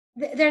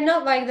 They're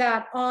not like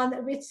that.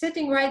 It's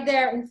sitting right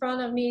there in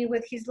front of me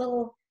with his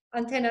little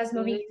antennas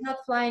moving. He's not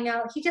flying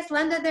out. He just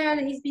landed there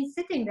and he's been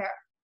sitting there.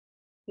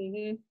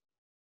 Mm-hmm.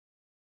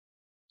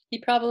 He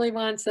probably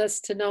wants us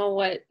to know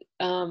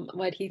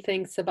what he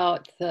thinks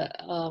about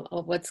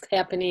what's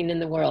happening in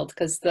the world,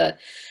 because the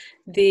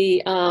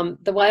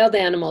wild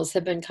animals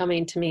have been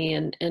coming to me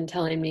and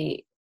telling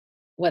me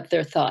what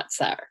their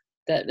thoughts are,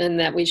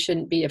 that we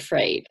shouldn't be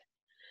afraid.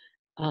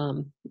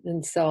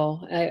 And so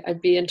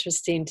I'd be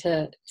interesting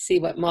to see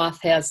what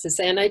Moth has to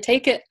say. And I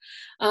take it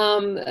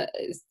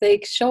they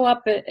show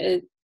up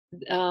at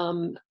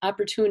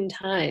opportune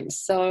times.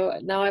 So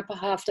now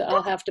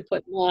I'll have to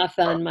put Moth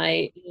on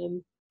my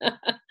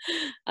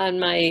on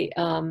my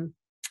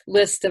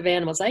list of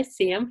animals. I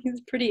see him.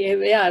 He's pretty.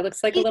 Yeah, it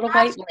looks like a little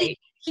white light.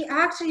 He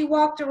actually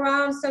walked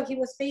around, so he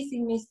was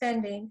facing me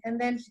standing, and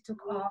then he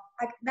took off.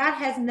 Like, that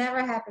has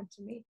never happened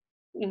to me.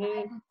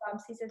 Mm-hmm.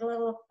 He's a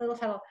little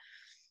fellow.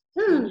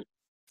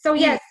 So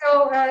yeah,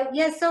 so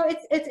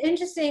it's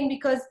interesting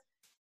because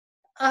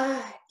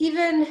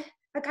even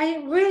like,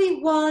 I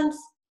really want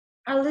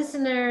our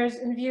listeners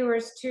and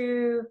viewers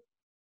to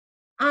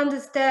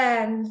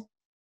understand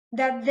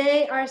that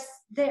they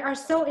are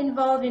so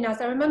involved in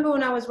us. I remember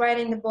when I was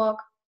writing the book,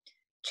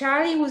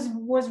 Charlie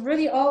was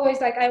really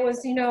always like, I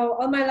was,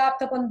 on my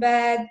laptop on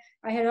bed,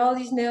 I had all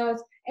these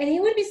notes, and he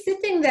would be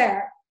sitting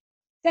there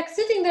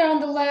on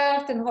the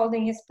left and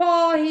holding his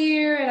paw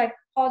here and like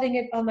holding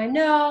it on my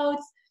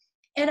notes.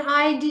 And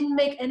I didn't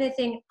make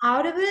anything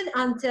out of it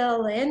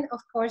until Lynn, of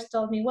course,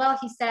 told me, well,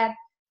 he said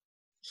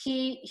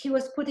he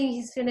was putting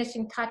his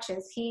finishing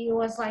touches. He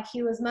was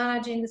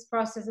managing this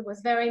process. It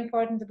was very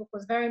important. The book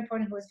was very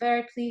important. He was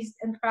very pleased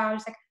and proud.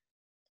 It's like,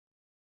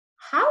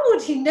 how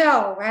would he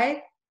know,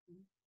 right?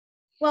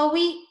 Well,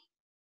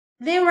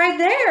 they're right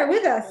there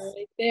with us.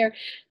 Right there.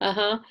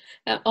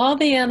 All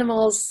the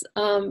animals,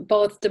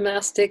 both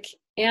domestic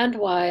and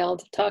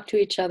wild, talk to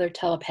each other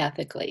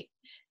telepathically.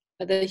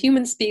 The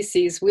human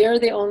species, we are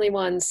the only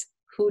ones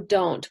who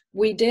don't.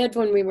 We did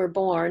when we were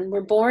born.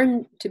 We're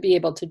born to be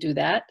able to do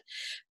that,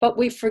 but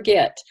we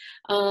forget.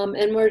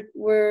 And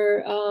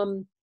we're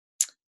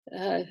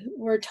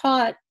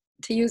taught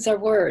to use our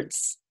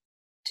words,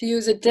 to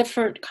use a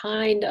different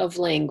kind of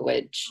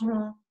language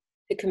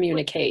to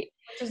communicate.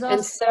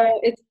 And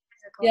so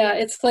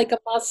it's like a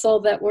muscle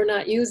that we're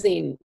not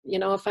using.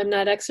 If I'm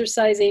not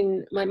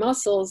exercising my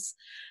muscles,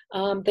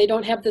 they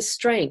don't have the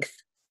strength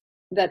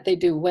that they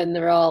do when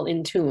they're all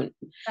in tune.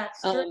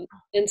 That's true.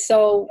 And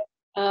so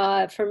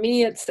for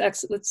me, it's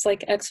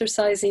like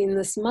exercising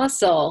this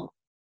muscle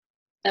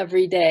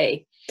every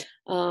day,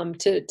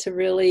 to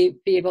really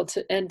be able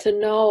to, and to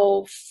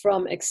know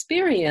from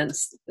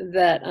experience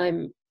that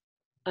I'm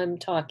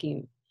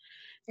talking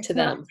to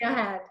them.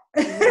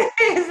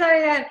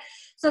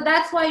 So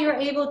that's why you're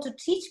able to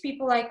teach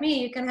people like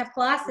me. You can have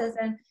classes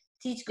and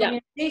teach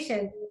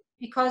communication,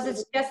 because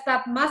it's just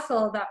that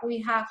muscle that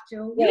we have to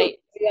use. Right.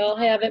 We all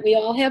have it. We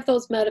all have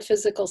those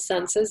metaphysical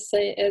senses,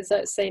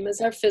 same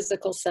as our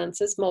physical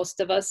senses. Most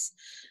of us,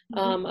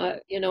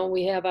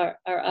 we have our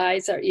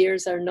eyes, our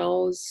ears, our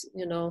nose,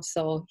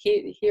 so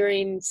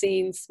hearing,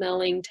 seeing,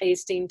 smelling,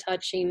 tasting,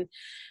 touching,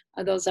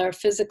 those are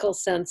physical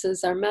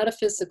senses. Our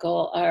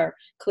metaphysical are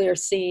clear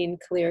seeing,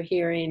 clear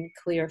hearing,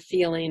 clear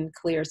feeling,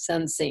 clear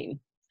sensing.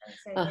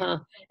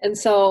 And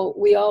so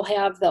we all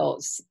have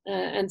those.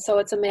 And so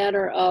it's a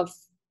matter of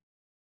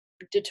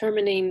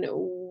determining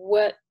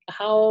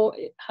how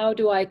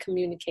do I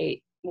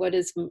communicate? What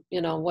is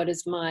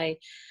my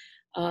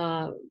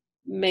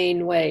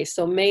main way?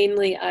 So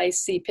mainly I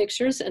see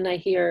pictures and I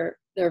hear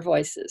their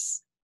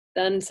voices.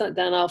 Then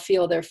I'll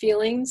feel their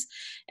feelings.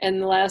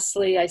 And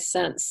lastly, I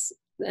sense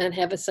and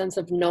have a sense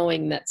of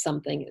knowing that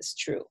something is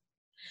true.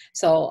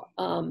 So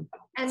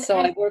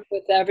I work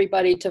with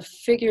everybody to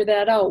figure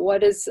that out.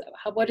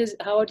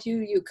 How do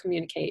you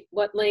communicate?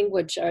 What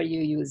language are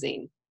you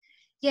using?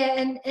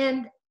 Yeah,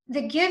 and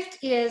the gift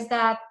is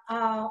that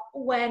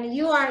when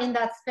you are in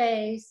that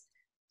space,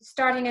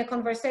 starting a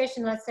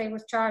conversation, let's say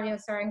with Charlie or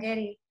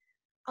Serengeti,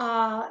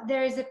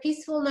 there is a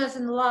peacefulness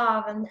and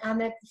love,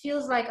 and it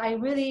feels like I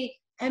really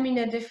am in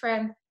a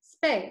different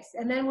space.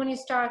 And then when you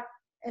start,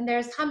 and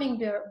there's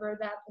hummingbird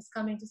that is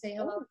coming to say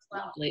hello as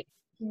well, Lovely.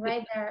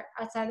 right there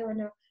outside the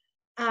window.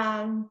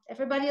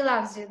 Everybody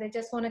loves you. They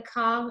just want to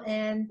come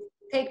and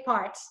take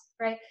part,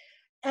 right?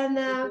 And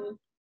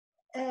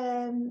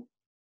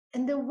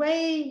and the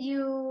way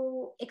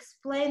you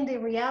explain the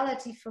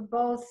reality for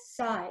both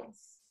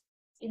sides,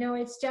 you know,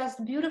 it's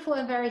just beautiful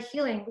and very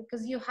healing,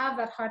 because you have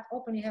that heart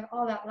open, you have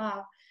all that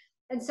love.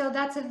 And so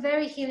that's a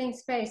very healing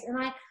space. And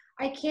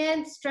I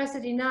can't stress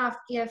it enough,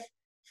 if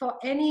for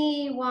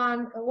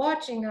anyone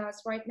watching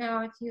us right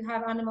now, if you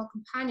have animal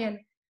companion,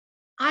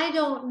 I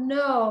don't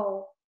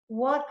know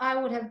what I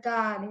would have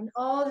done in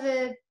all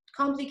the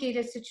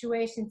complicated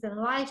situations and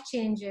life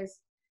changes,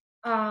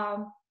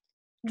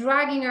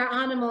 dragging our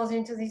animals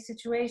into these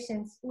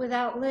situations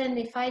without Lynn,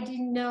 if I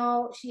didn't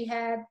know she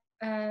had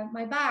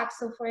my back.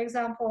 So for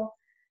example,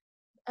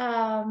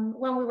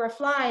 when we were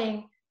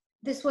flying,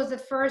 this was the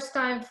first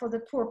time for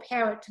the poor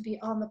parrot to be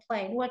on the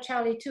plane. Well,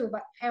 Charlie too,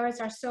 but parrots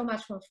are so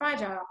much more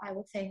fragile, I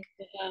would think.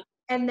 Yeah.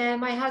 And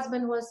then my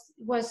husband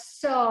was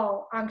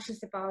so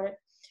anxious about it.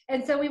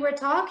 And so we were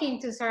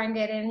talking to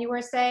Serengeti, and you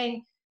were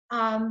saying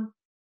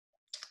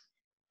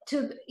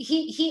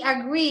he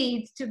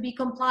agreed to be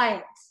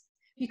compliant,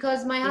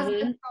 because my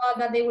husband thought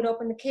that they would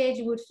open the cage,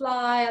 he would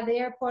fly at the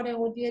airport, and it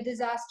would be a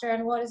disaster,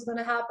 and what is going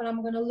to happen,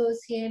 I'm going to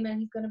lose him, and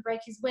he's going to break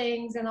his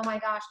wings, and oh my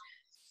gosh.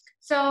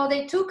 So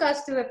they took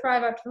us to a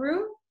private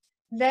room.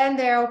 Then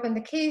they opened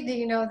the cage,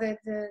 you know, they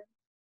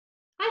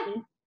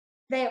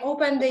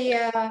opened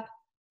the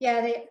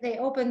they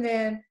opened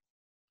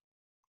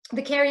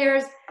the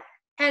carriers,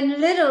 and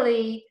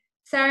literally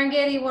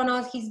Serengeti went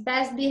on his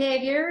best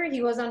behavior.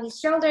 He was on his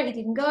shoulder. He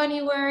didn't go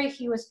anywhere.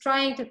 He was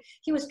trying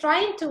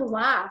to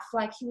laugh,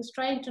 like he was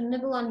trying to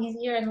nibble on his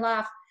ear and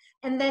laugh.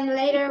 And then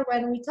later,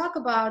 when we talk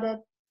about it,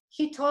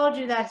 he told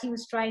you that he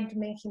was trying to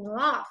make him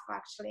laugh,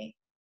 actually.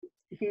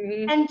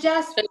 And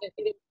just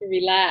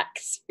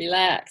relax.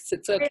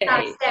 It's okay.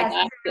 Relax,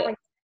 yes, exactly.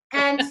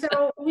 And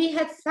so we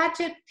had such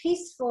a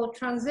peaceful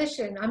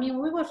transition. I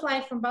mean, we were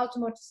flying from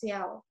Baltimore to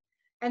Seattle,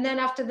 and then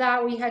after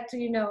that, we had to,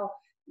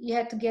 you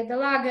had to get the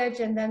luggage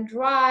and then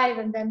drive,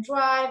 and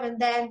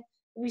then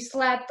we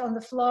slept on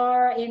the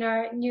floor in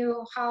our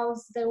new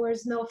house. There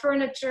was no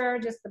furniture,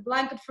 just a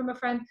blanket from a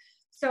friend.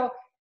 So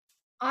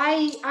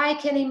I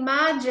can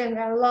imagine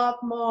a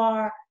lot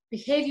more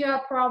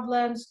behavioral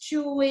problems,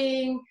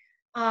 chewing,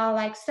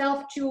 like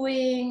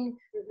self-chewing,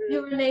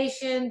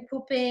 urination,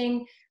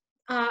 pooping,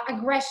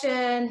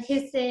 aggression,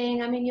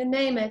 hissing, I mean, you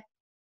name it.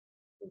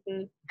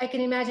 I can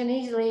imagine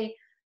easily,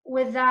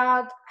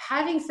 without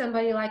having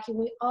somebody like you.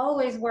 We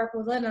always work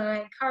with Lynn, and I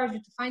encourage you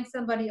to find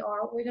somebody,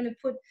 or we're going to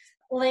put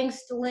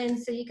links to Lynn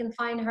so you can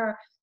find her,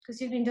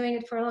 because you've been doing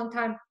it for a long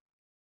time.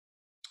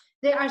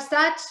 They are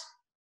such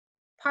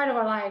part of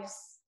our lives.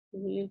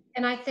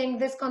 And I think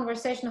this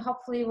conversation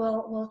hopefully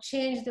will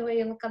change the way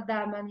you look at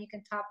them, and you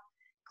can talk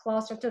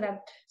closer to them.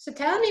 So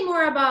tell me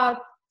more about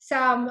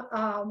some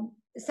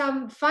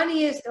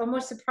funniest or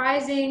most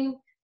surprising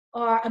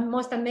or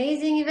most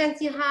amazing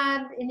events you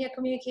had in your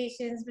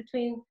communications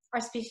between our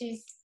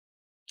species.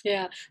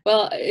 Yeah,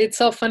 well, it's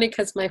so funny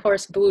because my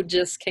horse Boo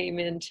just came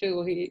in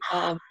too. He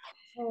I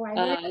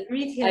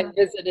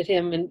visited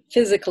him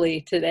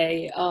physically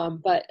today,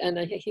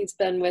 he's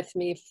been with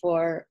me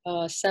for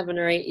 7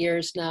 or 8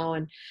 years now,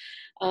 and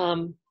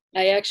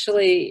I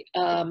actually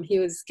he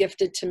was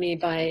gifted to me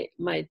by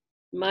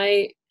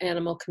my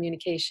animal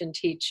communication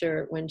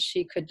teacher when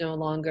she could no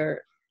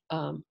longer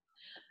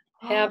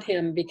have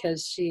him,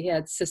 because she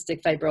had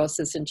cystic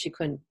fibrosis and she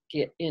couldn't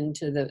get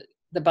into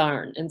the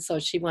barn, and so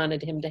she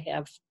wanted him to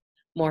have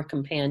more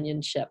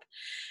companionship.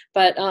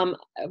 But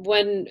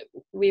when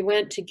we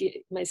went to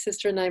get, my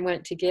sister and I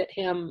went to get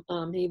him,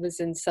 he was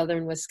in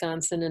southern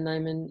Wisconsin,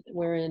 and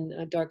we're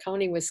in Door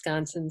County,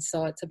 Wisconsin,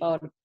 so it's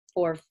about a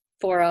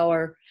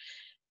four-hour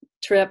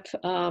trip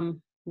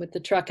with the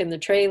truck and the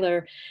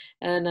trailer,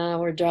 and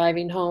we're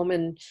driving home,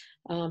 and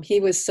he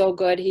was so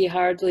good.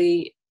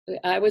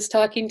 I was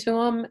talking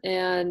to him,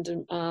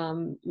 and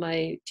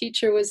my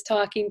teacher was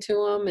talking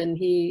to him, and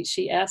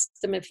she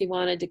asked him if he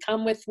wanted to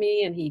come with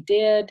me, and he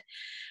did.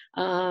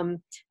 And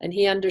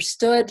he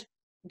understood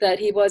that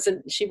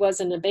she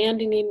wasn't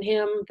abandoning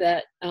him,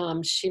 that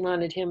she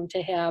wanted him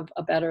to have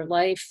a better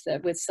life,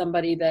 that with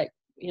somebody that,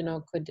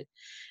 could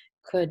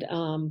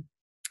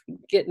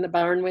get in the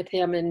barn with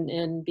him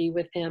and be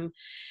with him.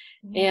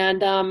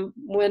 And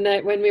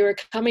when we were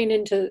coming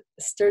into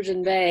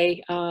Sturgeon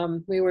Bay,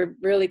 we were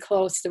really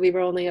close. We were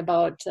only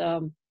about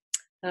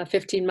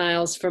 15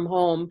 miles from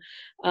home.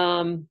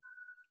 And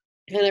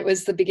it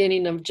was the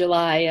beginning of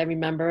July. I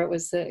remember it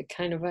was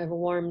kind of a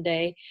warm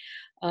day.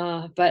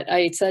 But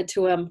I said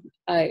to him,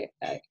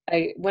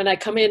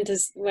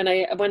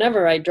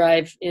 whenever I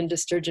drive into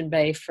Sturgeon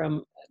Bay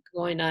from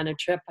going on a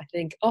trip, I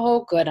think,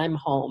 oh, good, I'm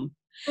home.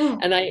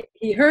 And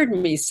he heard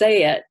me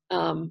say it.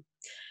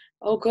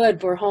 oh,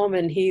 good, we're home.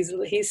 And he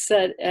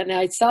said, and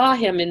I saw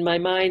him in my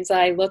mind's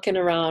eye looking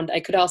around. I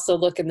could also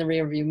look in the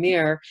rearview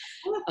mirror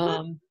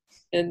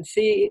and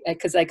see,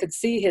 because I could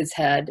see his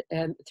head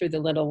and through the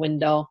little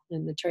window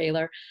in the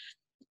trailer.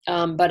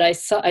 But I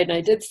saw, and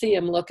I did see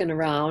him looking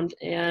around,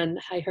 and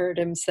I heard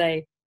him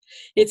say,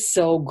 "It's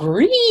so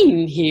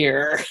green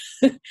here,"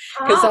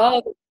 because Oh,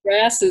 all the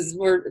grasses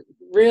were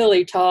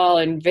really tall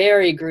and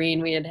very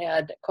green. We had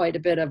had quite a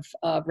bit of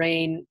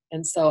rain,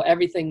 and so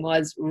everything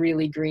was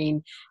really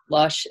green,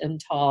 lush, and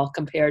tall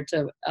compared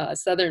to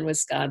southern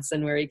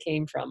Wisconsin, where he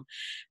came from.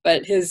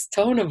 But his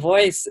tone of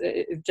voice,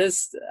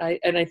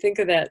 I think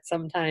of that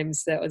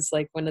sometimes. That was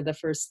like one of the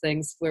first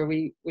things where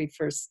we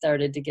first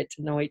started to get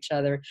to know each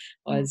other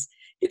was,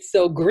 "It's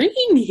so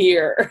green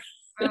here."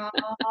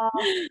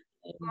 oh,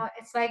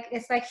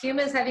 it's like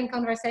humans having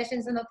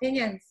conversations and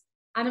opinions.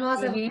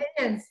 Animals have Mhm.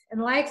 opinions and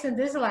likes and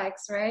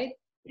dislikes, right?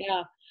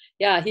 Yeah,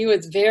 yeah, he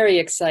was very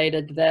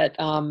excited that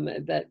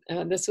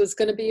this was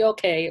going to be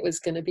okay. It was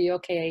going to be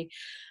okay,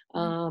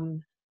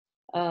 um,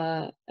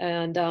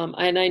 and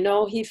I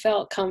know he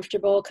felt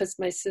comfortable because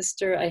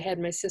I had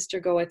my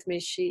sister go with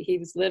me.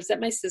 Lives at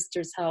my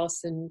sister's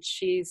house, and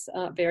she's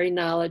very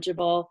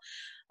knowledgeable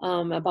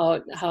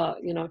about how,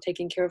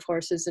 taking care of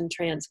horses and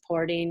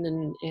transporting,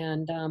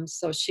 and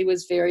so she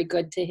was very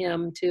good to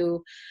him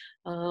too,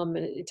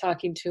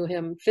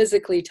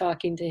 physically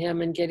talking to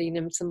him and getting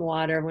him some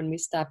water when we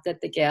stopped at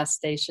the gas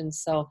station.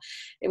 So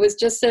it was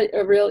just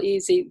a real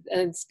easy,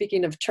 and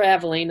speaking of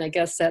traveling, I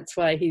guess that's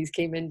why he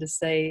came in to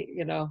say,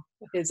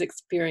 his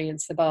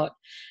experience about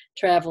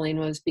traveling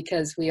was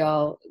because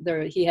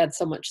he had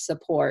so much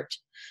support.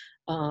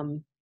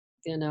 Um,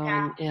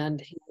 and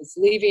he was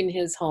leaving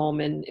his home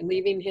and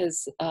leaving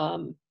his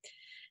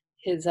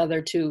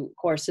other two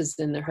horses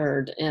in the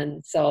herd,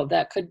 and so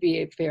that could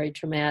be very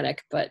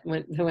traumatic. But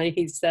when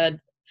he said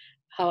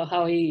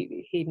how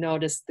he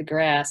noticed the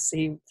grass,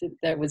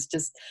 that was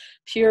just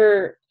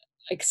pure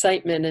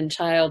excitement and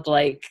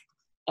childlike,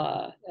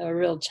 a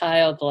real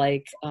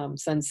childlike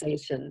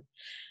sensation,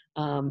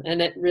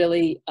 and it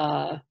really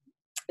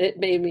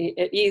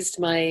it eased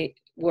my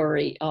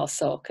worry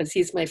also, because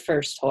he's my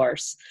first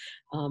horse.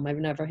 I've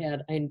never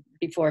had,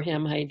 before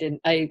him, I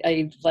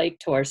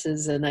liked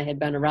horses and I had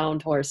been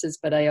around horses,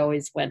 but I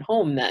always went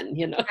home then,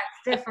 That's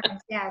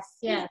different. Yes,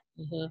 yes.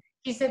 Uh-huh.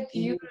 He's a Mhm.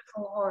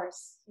 beautiful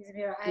horse. He's a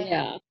beautiful. I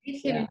Yeah,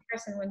 meet him yeah, in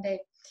person one day.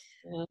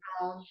 yeah,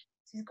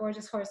 He's a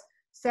gorgeous horse.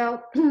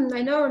 So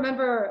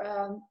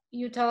remember,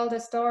 you told a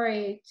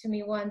story to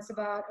me once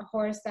about a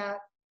horse that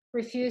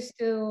refused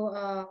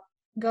to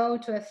go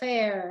to a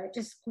fair,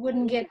 just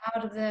wouldn't Mhm. get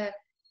out of the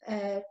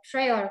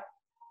trailer.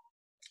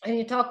 And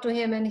you talked to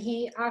him, and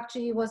he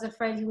actually was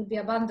afraid he would be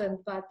abandoned.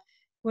 But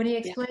when he Yeah.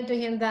 explained to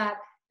him that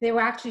they were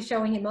actually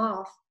showing him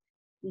off,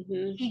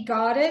 Hmm. he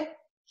got it.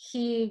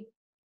 He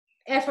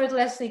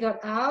effortlessly got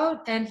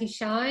out, and he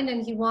shined,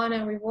 and he won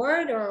a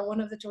reward, or one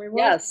of the two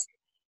rewards. Yes.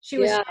 She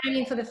was Yeah.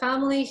 shining for the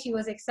family. She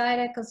was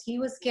excited because he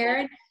was Yeah.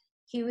 scared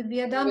he would be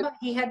a He dumb, was- but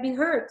he had been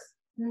hurt.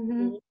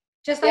 mhm.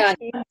 Just like Yeah.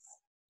 she was.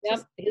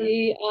 Just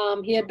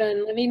Yep. He had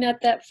been living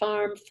at that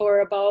farm for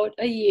about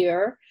a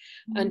year,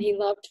 and Mhm. he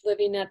loved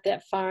living at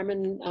that farm.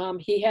 And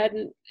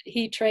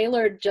he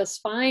trailered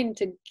just fine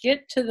to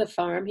get to the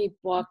farm. He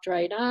walked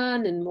right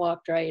on and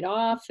walked right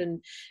off,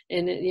 and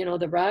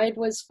the ride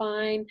was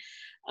fine.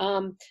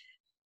 Um,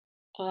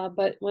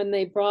 but when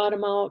they brought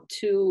him out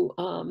to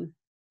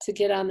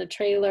get on the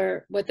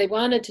trailer, what they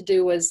wanted to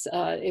do was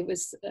it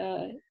was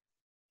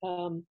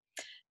um,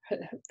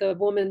 the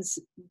woman's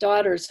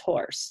daughter's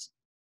horse,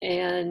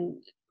 and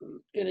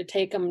going to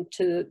take them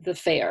to the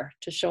fair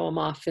to show them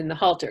off in the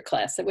halter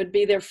class. It would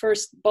be their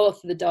first, both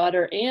the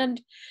daughter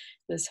and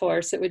this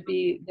horse. It would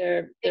be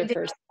their Big deal.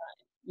 first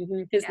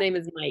time. His Yeah. name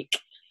is Mike.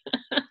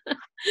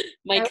 It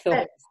Mike the was,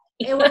 horse.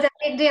 it was a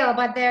big deal,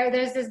 but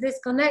there's this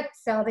disconnect.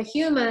 So the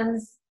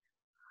humans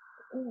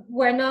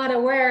were not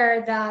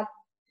aware that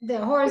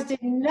the horse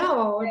didn't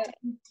know, Yeah,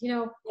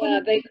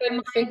 couldn't they read their couldn't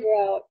mind. figure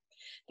out.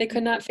 They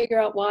could not figure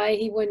out why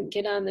he wouldn't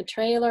get on the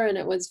trailer, and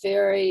it was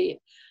very.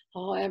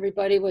 Oh,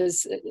 everybody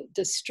was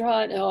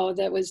distraught. Oh,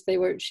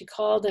 she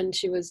called, and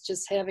she was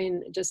just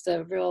having just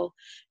a real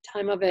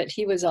time of it.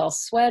 He was all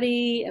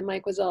sweaty, and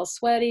Mike was all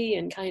sweaty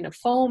and kind of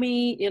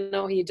foamy.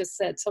 He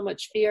just had so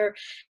much fear,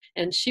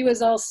 and she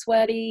was all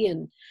sweaty,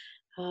 and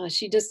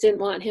she just didn't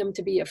want him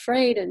to be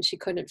afraid, and she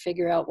couldn't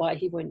figure out why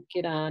he wouldn't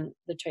get on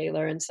the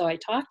trailer. And so I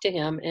talked to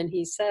him, and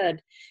he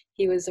said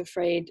he was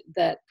afraid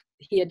that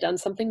he had done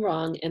something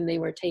wrong and they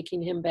were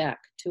taking him back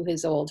to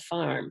his old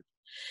farm.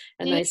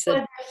 And He I said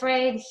was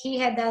afraid he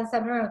had done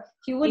something wrong.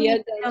 He he wouldn't even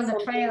had done get on the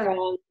something trailer.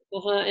 wrong.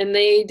 And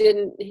they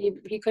didn't,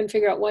 he couldn't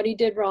figure out what he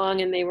did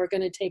wrong, and they were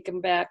going to take him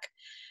back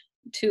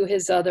to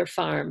his other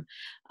farm.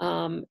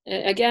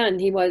 Again,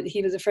 he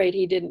was afraid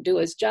he didn't do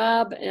his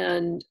job,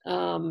 and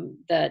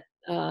that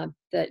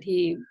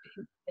they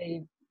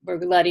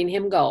were letting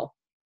him go.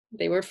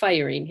 They were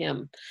firing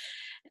him.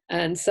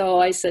 And so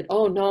I said,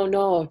 oh, no,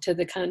 no, to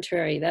the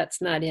contrary,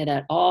 that's not it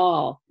at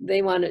all.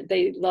 They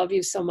love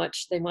you so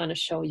much, they want to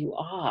show you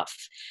off.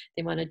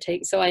 They want to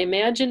take, so I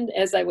imagined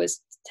as I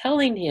was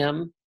telling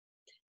him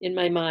in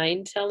my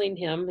mind, telling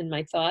him in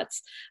my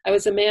thoughts, I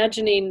was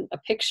imagining a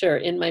picture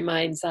in my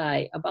mind's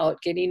eye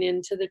about getting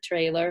into the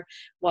trailer,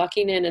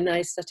 walking in, and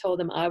I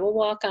told him, I will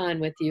walk on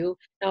with you.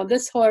 Now,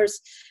 this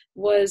horse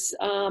was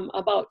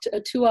about a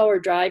 2-hour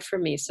drive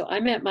from me. So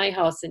I'm at my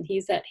house and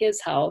he's at his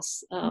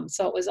house.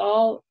 So it was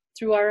all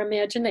through our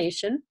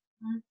imagination,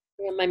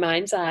 in my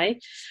mind's eye.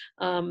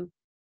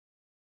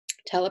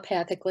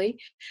 Telepathically.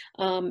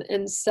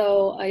 And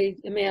so I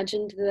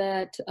imagined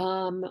that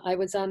I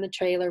was on the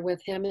trailer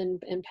with him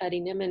and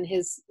petting him, and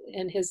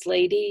his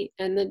lady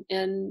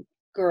and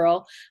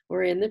girl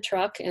were in the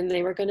truck, and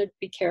they were going to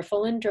be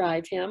careful and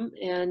drive him.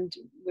 And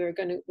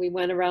we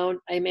went around,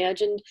 I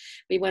imagined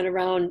we went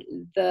around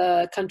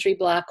the country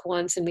block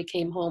once, and we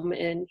came home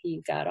and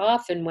he got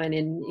off and went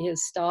in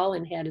his stall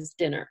and had his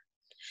dinner.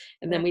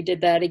 And then we did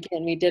that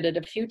again. We did it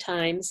a few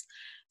times,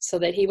 so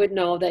that he would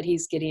know that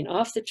he's getting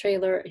off the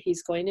trailer,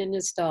 he's going in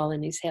his stall,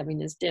 and he's having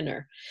his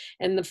dinner.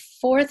 And the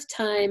 4th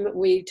time,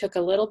 we took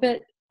a little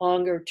bit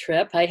longer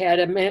trip. I had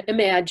to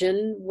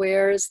imagine,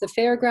 where's the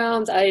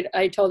fairgrounds?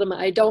 I told him,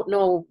 I don't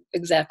know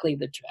exactly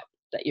the trip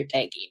that you're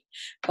taking,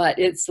 but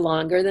it's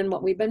longer than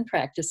what we've been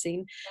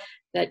practicing,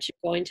 that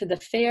you're going to the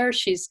fair.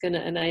 She's gonna,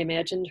 and I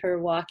imagined her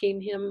walking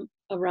him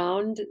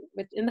around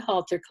in the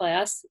halter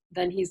class.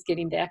 Then he's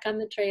getting back on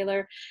the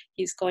trailer.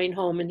 He's going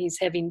home and he's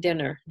having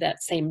dinner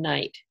that same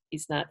night.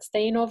 He's not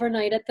staying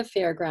overnight at the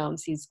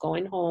fairgrounds. He's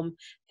going home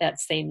that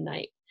same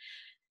night.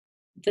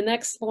 The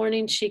next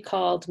morning she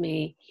called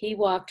me. He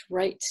walked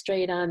right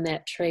straight on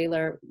that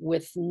trailer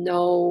with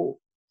no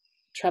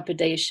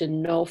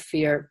trepidation, no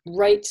fear,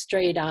 right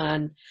straight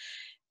on.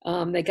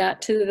 They got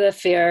to the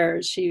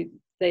fair.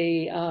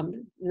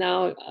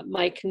 Now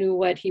Mike knew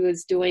what he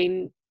was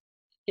doing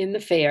in the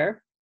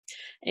fair.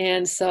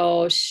 And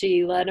so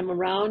she led him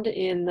around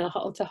in the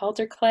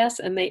halter class,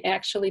 and they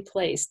actually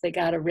they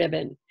got a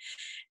ribbon.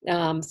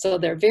 So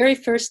their very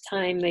first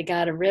time they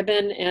got a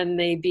ribbon, and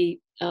they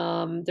beat,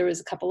 there was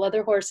a couple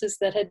other horses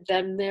that had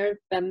been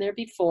there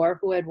before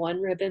who had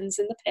won ribbons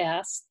in the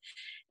past.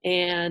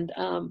 And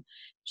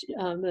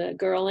the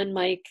girl and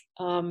Mike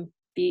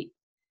beat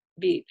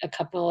a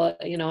couple of,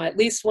 at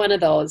least one of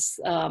those.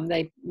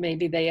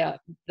 The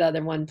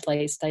other one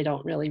placed, I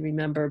don't really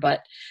remember, but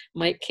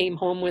Mike came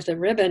home with a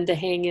ribbon to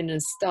hang in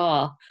his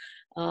stall.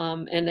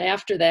 And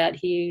after that,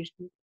 he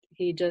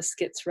just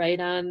gets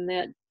right on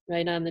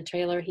the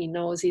trailer. He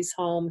knows he's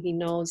home. He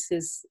knows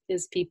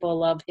his people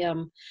love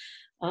him.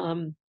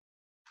 And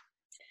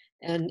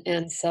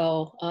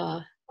so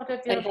I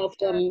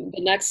helped him.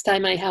 The next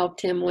time I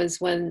helped him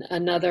was when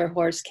another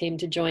horse came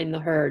to join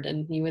the herd,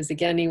 and he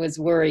was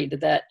worried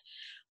that,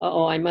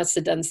 oh, I must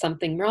have done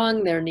something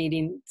wrong. They're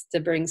needing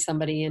to bring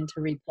somebody in to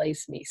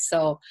replace me.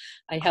 So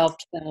I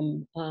helped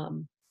him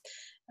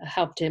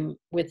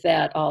with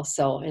that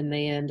also, and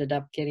they ended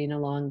up getting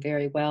along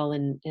very well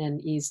and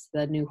eased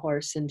the new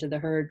horse into the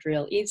herd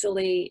real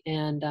easily.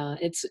 And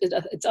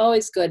it's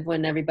always good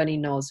when everybody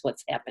knows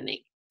what's happening.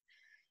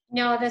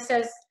 This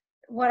is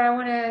what I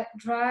want to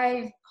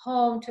drive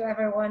home to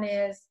everyone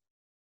is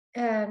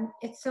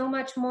it's so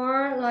much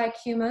more like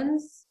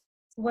humans.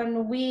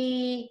 When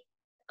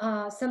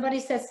somebody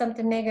says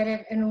something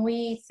negative and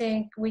we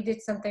think we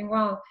did something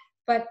wrong,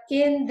 but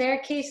in their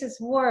case it's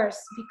worse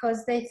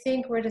because they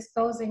think we're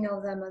disposing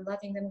of them and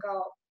letting them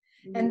go.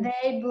 And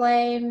they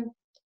blame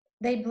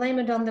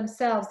it on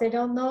themselves. They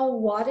don't know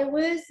what it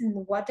was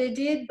and what they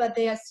did, but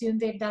they assume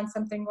they've done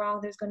something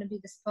wrong, there's going to be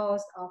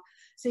disposed of.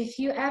 So if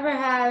you ever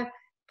have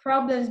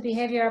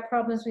behavioral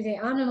problems with the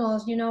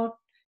animals,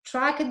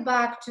 track it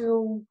back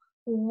to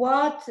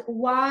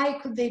why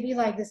could they be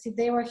like this? If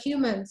they were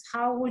humans,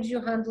 how would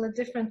you handle it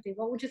differently?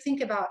 What would you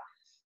think about?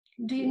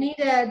 Do you need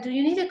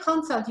a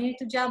consult? Do you need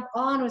to jump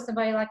on with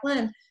somebody like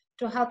Lynn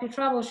to help you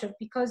troubleshoot?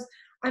 Because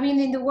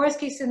in the worst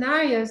case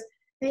scenarios,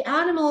 the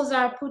animals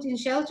are put in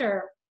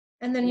shelter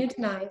and then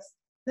euthanized,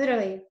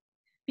 literally,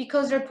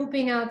 because they're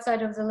pooping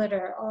outside of the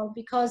litter or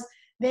because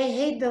they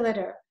hate the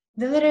litter.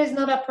 The litter is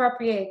not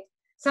appropriate.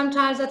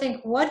 Sometimes I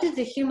think, what did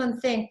the human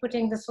think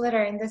putting this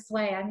litter in this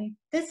way?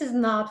 This is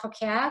not for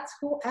cats.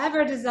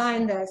 Whoever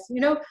designed this, we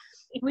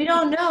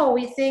don't know.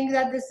 We think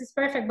that this is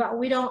perfect, but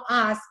we don't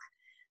ask.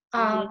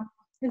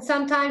 And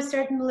sometimes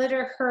certain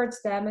litter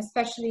hurts them,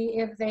 especially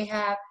if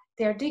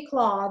they're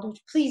declawed, which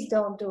please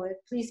don't do it.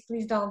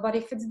 Please don't. But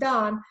if it's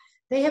done,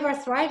 they have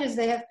arthritis,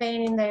 they have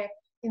pain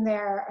in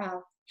their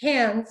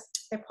hands,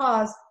 their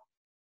paws,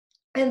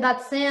 and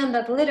that sand,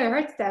 that litter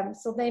hurts them.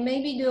 So they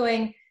may be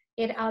doing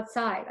it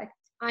outside. Like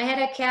I had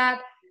a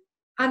cat,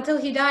 until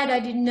he died,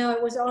 I didn't know.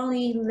 It was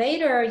only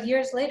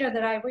years later,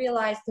 that I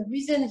realized the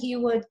reason he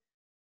would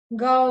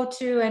go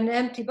to an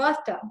empty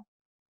bathtub,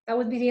 that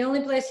would be the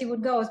only place he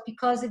would go, is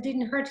because it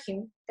didn't hurt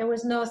him. There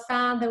was no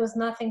sound, there was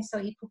nothing, so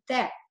he pooped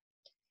there.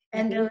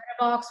 And the litter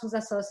box was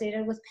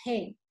associated with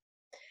pain.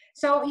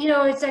 So,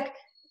 it's like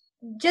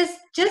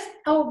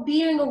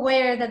being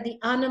aware that the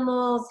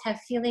animals have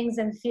feelings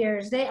and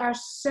fears. They are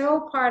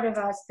so part of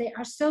us. They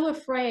are so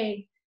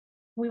afraid.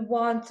 We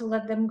want to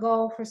let them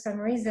go for some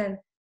reason.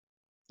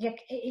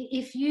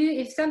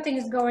 If something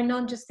is going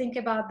on, just think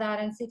about that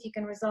and see if you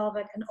can resolve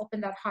it and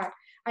open that heart.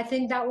 I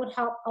think that would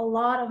help a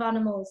lot of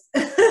animals.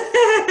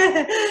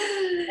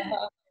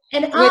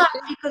 And Which, us,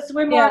 because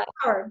we're more yeah.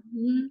 empowered.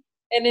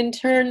 And in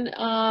turn,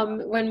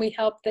 when we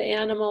help the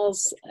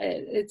animals,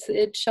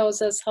 it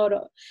shows us how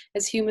to,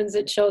 as humans,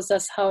 it shows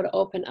us how to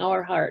open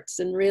our hearts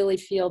and really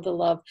feel the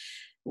love.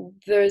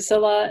 There's a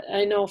lot,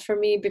 I know for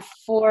me,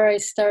 before I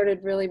started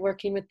really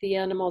working with the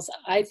animals,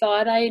 I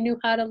thought I knew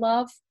how to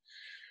love.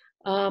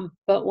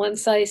 But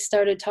once I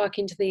started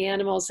talking to the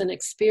animals and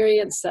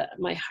experienced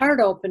my heart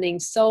opening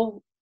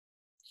so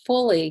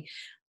fully,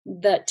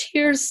 that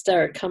tears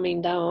start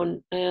coming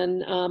down.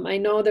 And I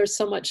know there's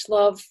so much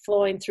love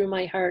flowing through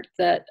my heart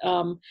that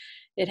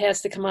it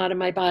has to come out of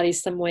my body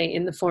some way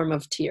in the form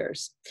of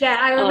tears. Yeah,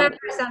 I remember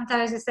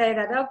sometimes you say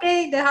that,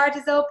 okay, the heart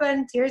is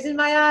open, tears in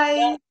my eyes,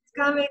 Yeah, it's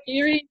coming.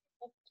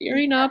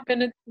 tearing up,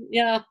 and it,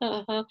 yeah.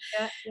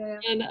 Yeah.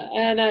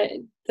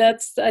 And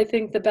that's, I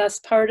think, the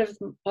best part of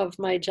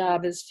my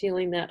job is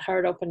feeling that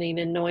heart opening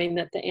and knowing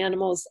that the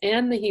animals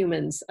and the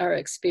humans are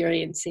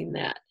experiencing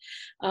that,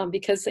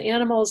 because the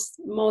animals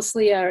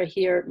mostly are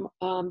here.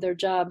 Their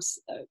jobs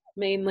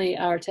mainly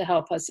are to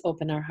help us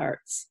open our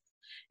hearts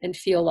and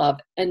feel love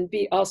and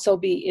also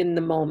be in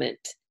the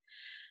moment.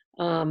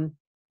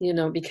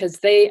 Because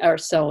they are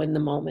so in the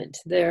moment.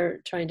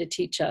 They're trying to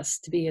teach us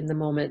to be in the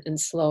moment and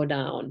slow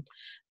down.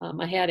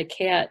 I had a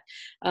cat.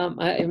 I'm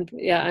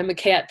a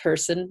cat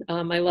person.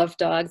 I love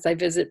dogs. I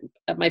visit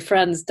my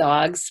friends'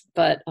 dogs,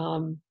 but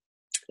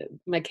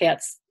my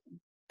cats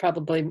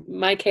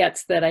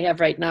that I have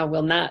right now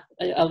will not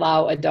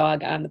allow a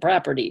dog on the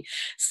property.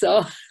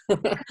 So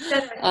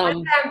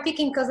I'm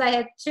picking because I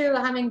had two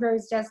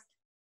hummingbirds just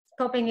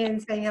popping in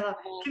saying hello.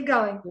 Keep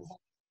going.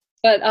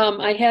 But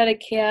I had a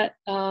cat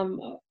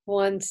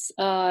once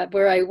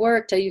where I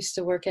worked. I used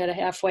to work at a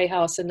halfway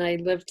house, and I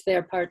lived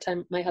there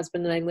part-time. My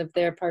husband and I lived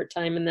there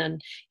part-time, and then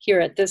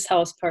here at this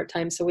house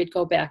part-time. So we'd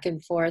go back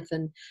and forth,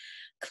 and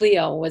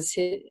Cleo was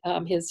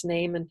his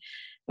name. And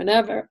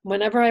whenever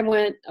I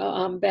went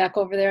back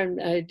over there,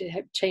 and I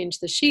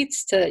changed the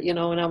sheets to,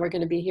 now we're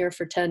going to be here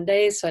for 10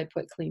 days. So I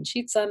put clean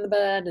sheets on the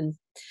bed,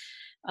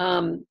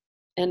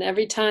 and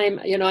every time,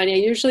 and I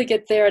usually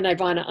get there and I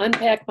want to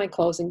unpack my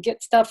clothes and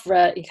get stuff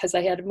ready because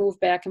I had to move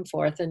back and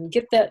forth and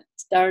get that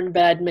darn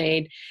bed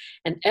made.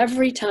 And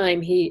every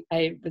time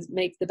I would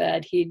make the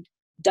bed, he'd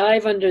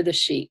dive under the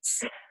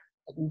sheets,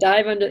 and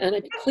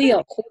I'd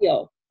Cleo.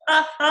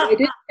 I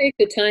didn't take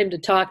the time to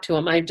talk to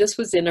him. I just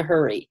was in a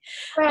hurry.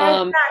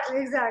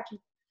 Exactly.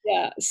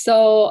 Yeah.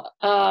 So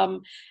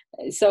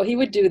he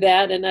would do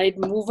that, and I'd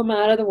move him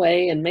out of the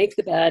way and make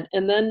the bed.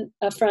 And then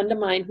a friend of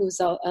mine who's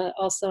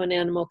also an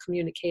animal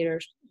communicator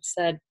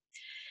said,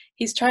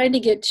 he's trying to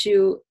get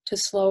you to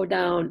slow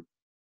down,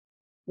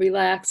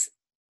 relax,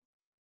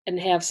 and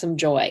have some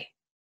joy.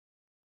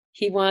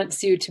 He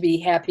wants you to be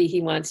happy.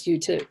 He wants you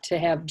to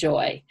have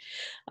joy.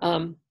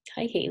 Hi,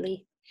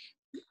 Haley.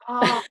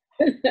 Oh,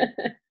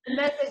 the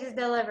message is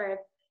delivered.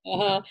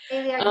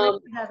 Haley agrees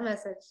with that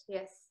message.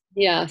 Yes.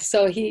 Yeah,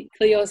 so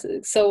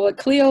what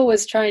Cleo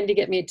was trying to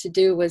get me to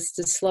do was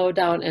to slow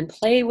down and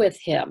play with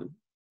him.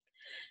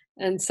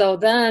 And so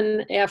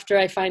then after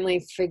I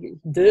finally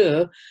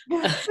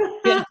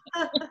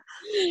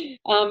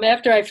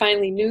after I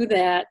finally knew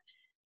that,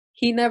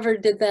 he never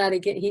did that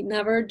again. He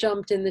never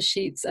jumped in the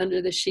sheets,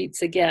 under the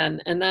sheets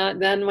again. And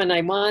then when I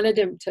wanted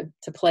him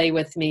to play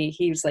with me,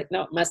 he was like,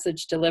 no,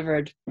 message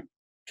delivered.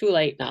 Too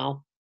late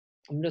now.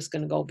 I'm just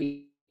going to go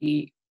be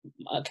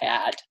a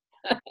cat.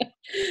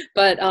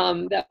 But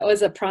that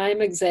was a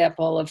prime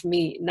example of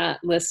me not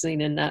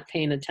listening and not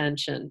paying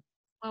attention.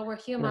 Well, we're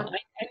human.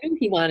 I knew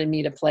he wanted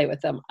me to play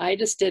with him. I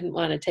just didn't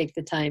want to take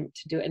the time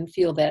to do it and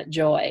feel that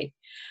joy.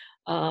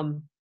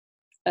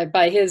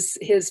 By his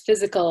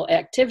physical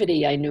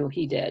activity, I knew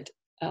he did.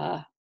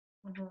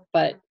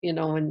 But,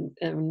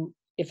 and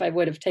if I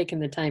would have taken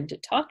the time to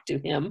talk to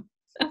him,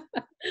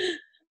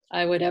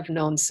 I would have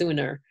known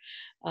sooner.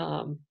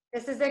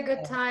 This is a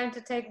good time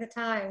to take the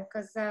time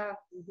because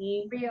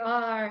we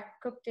are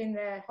cooped in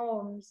the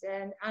homes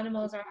and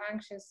animals are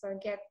anxious. So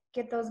get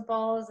those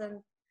balls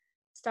and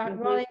start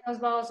rolling those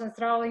balls and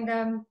throwing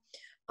them.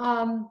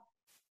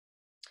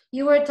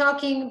 You were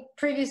talking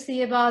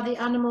previously about the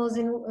animals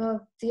in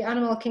the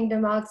animal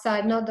kingdom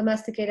outside, not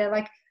domesticated.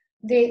 Like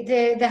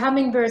the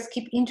hummingbirds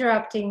keep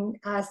interrupting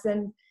us,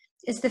 and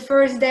it's the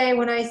first day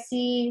when I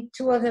see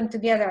two of them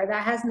together.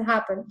 That hasn't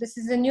happened. This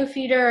is a new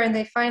feeder, and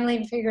they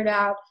finally figured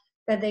out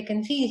that they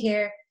can feed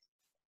here.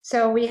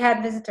 So we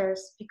had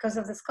visitors because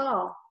of this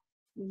call.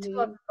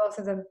 Both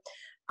of them.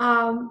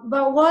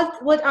 But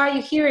what are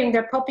you hearing?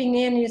 They're popping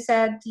in. You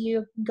said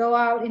you go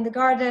out in the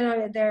garden,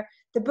 or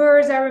the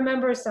birds. I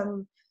remember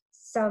some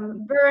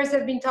birds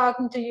have been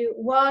talking to you.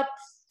 What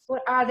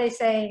are they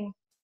saying?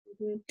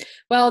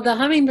 Well, the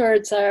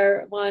hummingbirds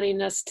are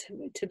wanting us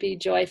to be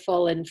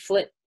joyful and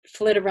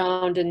flit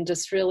around and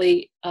just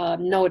really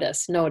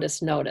notice.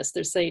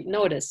 They're saying,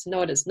 notice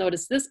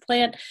this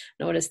plant,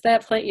 notice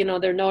that plant. You know,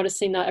 they're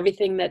noticing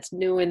everything that's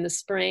new in the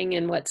spring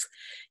and what's,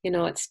 you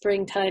know, it's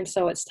springtime,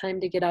 so it's time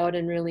to get out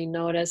and really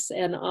notice.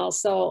 And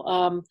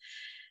also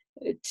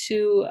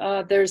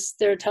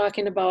they're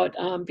talking about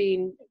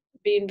being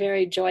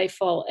very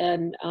joyful,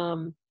 and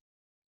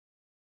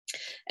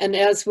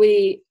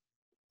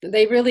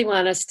they really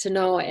want us to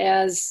know,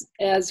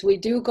 as we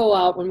do go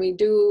out, when we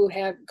do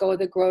go to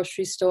the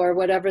grocery store,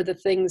 whatever the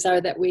things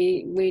are that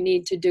we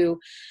need to do,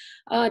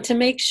 to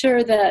make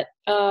sure that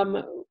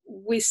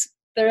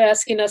they're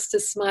asking us to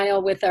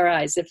smile with our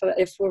eyes. If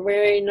we're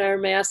wearing our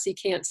masks, you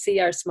can't see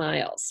our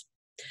smiles.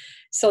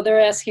 So they're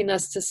asking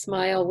us to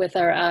smile with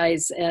our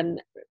eyes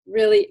and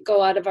really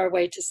go out of our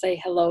way to say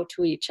hello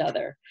to each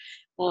other.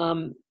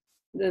 The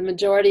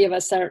majority of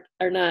us are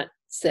not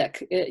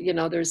sick. You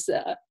know, there's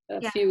a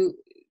few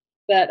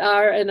that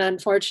are, and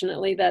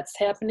unfortunately that's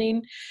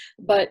happening,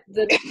 but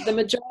the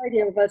majority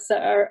of us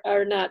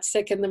are not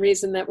sick, and the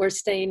reason that we're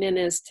staying in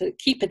is to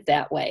keep it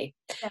that way.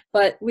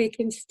 But we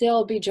can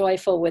still be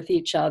joyful with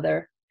each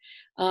other.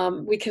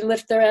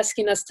 They're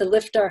asking us to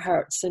lift our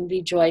hearts and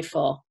be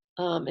joyful.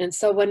 And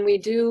so when we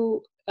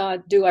do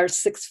our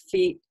 6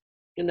 feet,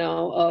 you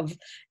know, of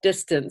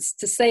distance,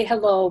 to say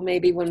hello,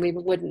 maybe when we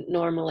wouldn't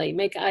normally,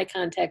 make eye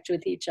contact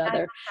with each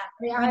other,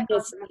 and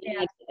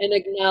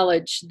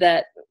acknowledge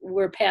that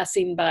we're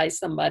passing by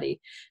somebody,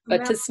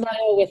 but to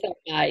smile with our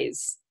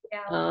eyes.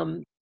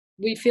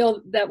 We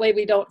feel that way.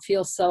 We don't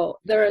feel so.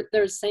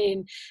 They're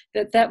saying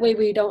that way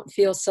we don't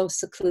feel so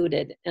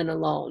secluded and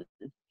alone.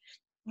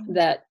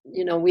 That,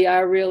 you know, we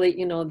are really,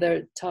 you know,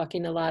 they're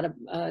talking a lot of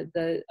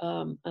the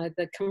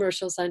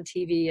commercials on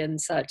TV and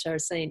such are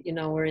saying, you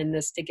know, we're in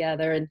this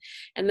together,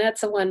 and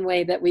that's one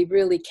way that we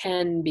really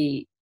can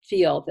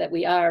feel that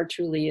we are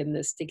truly in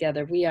this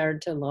together. We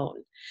aren't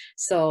alone.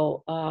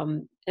 So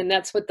and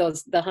that's what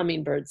the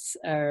hummingbirds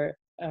are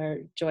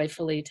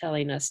joyfully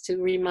telling us, to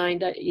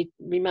remind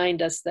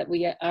us that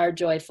we are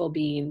joyful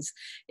beings.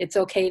 It's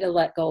okay to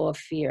let go of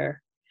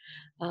fear.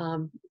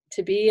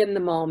 To be in the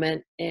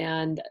moment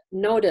and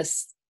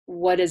notice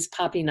what is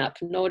popping up,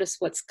 notice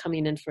what's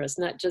coming in for us,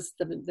 not just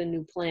the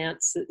new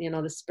plants, you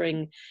know, the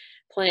spring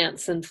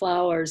plants and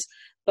flowers,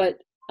 but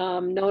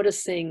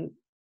noticing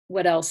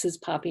what else is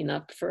popping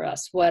up for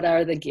us. What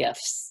are the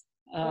gifts?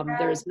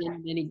 There's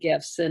many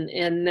gifts,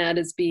 and that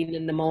is being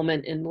in the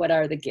moment. And what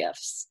are the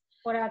gifts?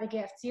 What are the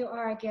gifts? You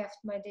are a gift,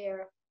 my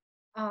dear.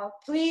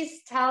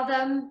 Please tell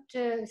them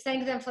to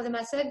thank them for the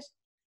message.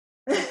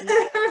 They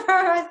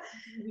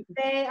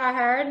are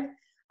heard.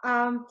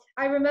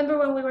 I remember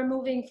when we were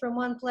moving from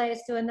one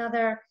place to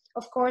another,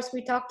 of course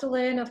we talked to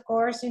Lynn, of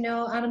course, you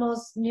know,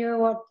 animals knew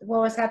what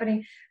was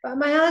happening, but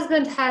my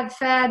husband had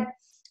fed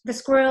the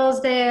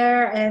squirrels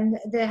there and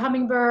the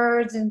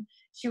hummingbirds, and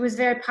she was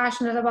very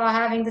passionate about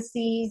having the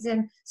seeds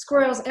and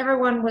squirrels.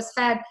 Everyone was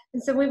fed,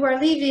 and so we were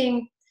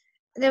leaving.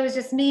 There was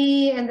just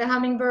me and the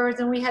hummingbirds,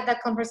 and we had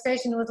that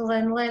conversation with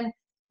Lynn. We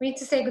need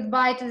to say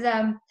goodbye to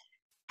them.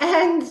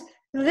 And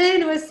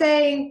Lynn was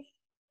saying,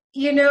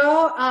 you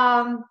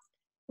know,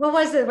 what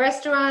was the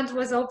restaurant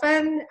was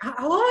open?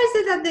 What was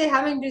it that the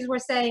hummingbirds were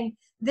saying?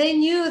 They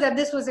knew that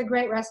this was a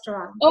great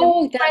restaurant.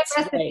 Oh, that's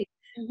right.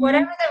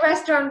 Whatever the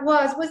restaurant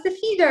was the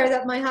feeder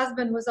that my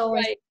husband was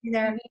always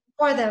there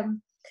for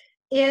them.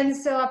 And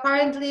so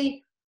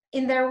apparently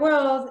in their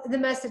world, the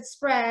message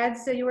spread.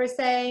 So you were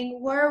saying,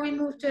 where we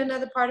move to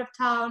another part of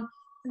town,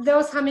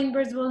 those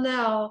hummingbirds will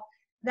know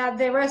that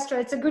the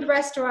restaurant, it's a good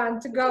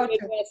restaurant to go to.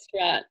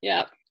 Restaurant,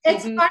 yeah.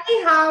 It's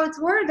funny how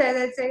it's worded.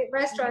 It's a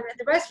restaurant, and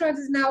the restaurant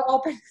is now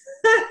open.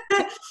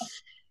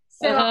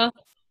 So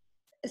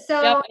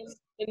yep.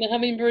 And the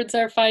hummingbirds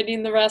are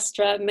finding the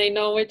restaurant, and they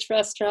know which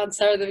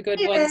restaurants are the good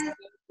ones to go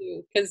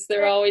to, because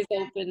they're always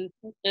open.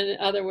 In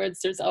other words,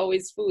 there's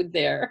always food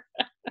there.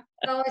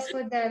 Always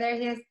food there. There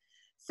he is.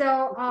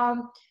 So,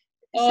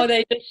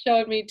 they just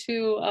showed me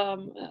too,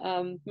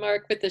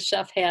 Mark with the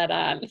chef hat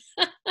on.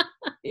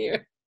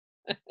 Here.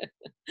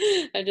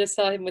 I just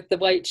saw him with the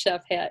white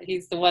chef hat.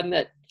 He's the one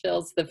that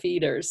fills the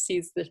feeders.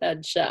 He's the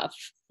head chef.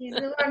 He's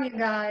the one, you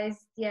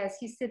guys. Yes,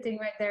 he's sitting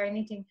right there and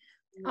eating.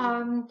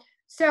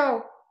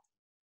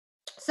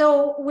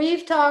 So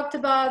we've talked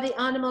about the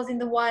animals in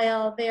the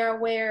wild. They're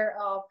aware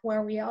of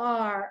where we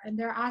are, and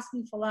they're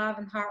asking for love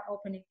and heart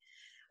opening.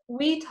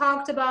 We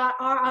talked about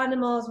our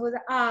animals with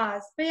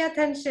us. Pay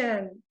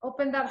attention,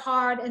 open that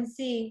heart and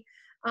see.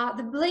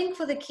 The blink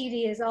for the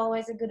kitty is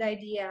always a good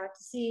idea,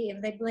 to see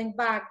if they blink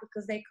back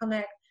because they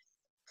connect,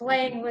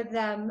 playing with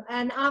them.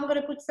 And I'm going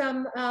to put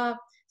some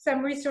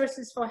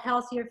resources for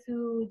healthier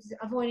foods,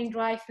 avoiding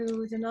dry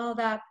foods and all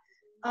that,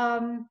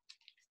 and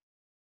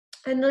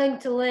link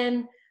to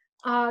Lynn.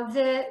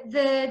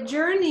 The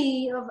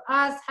journey of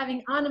us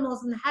having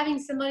animals and having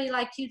somebody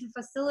like you to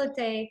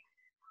facilitate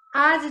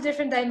adds a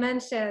different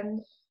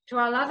dimension to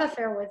our love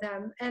affair with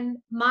them. And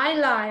my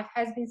life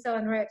has been so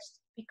enriched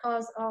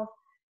because of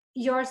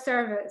your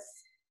service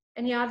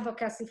and your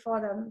advocacy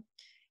for them.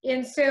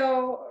 And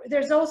so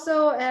there's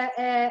also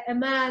a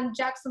man,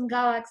 Jackson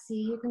Galaxy.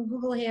 You can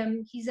Google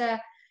him. He's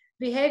a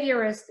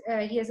behaviorist.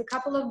 He has a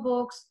couple of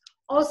books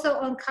also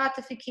on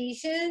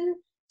catification.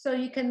 So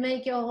you can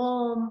make your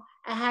home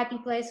a happy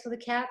place for the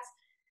cats.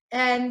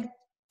 And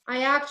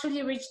I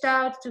actually reached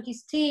out to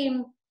his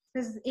team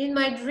because in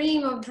my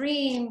dream of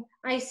dream,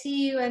 I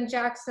see you and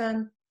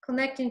Jackson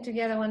connecting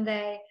together one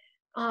day.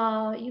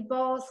 You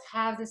both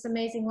have this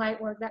amazing light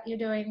work that you're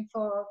doing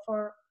for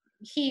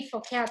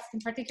cats in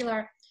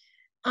particular.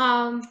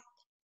 But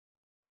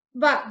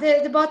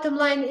the bottom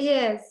line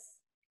is,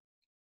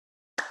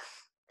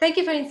 thank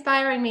you for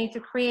inspiring me to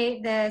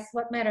create this.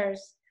 What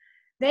matters?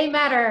 They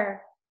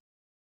matter.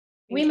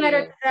 We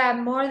matter to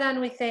them more than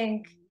we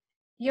think.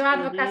 Your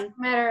advocacy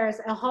matters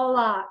a whole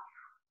lot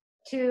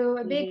to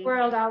a big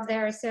world out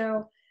there.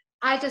 So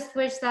I just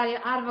wish that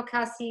your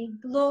advocacy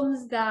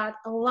blooms, that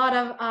a lot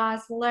of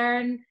us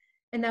learn,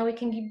 and that we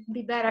can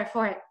be better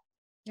for it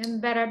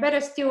and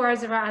better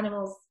stewards of our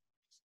animals.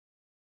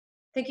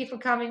 Thank you for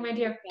coming, my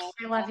dear.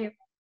 I love you.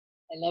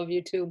 I love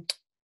you too.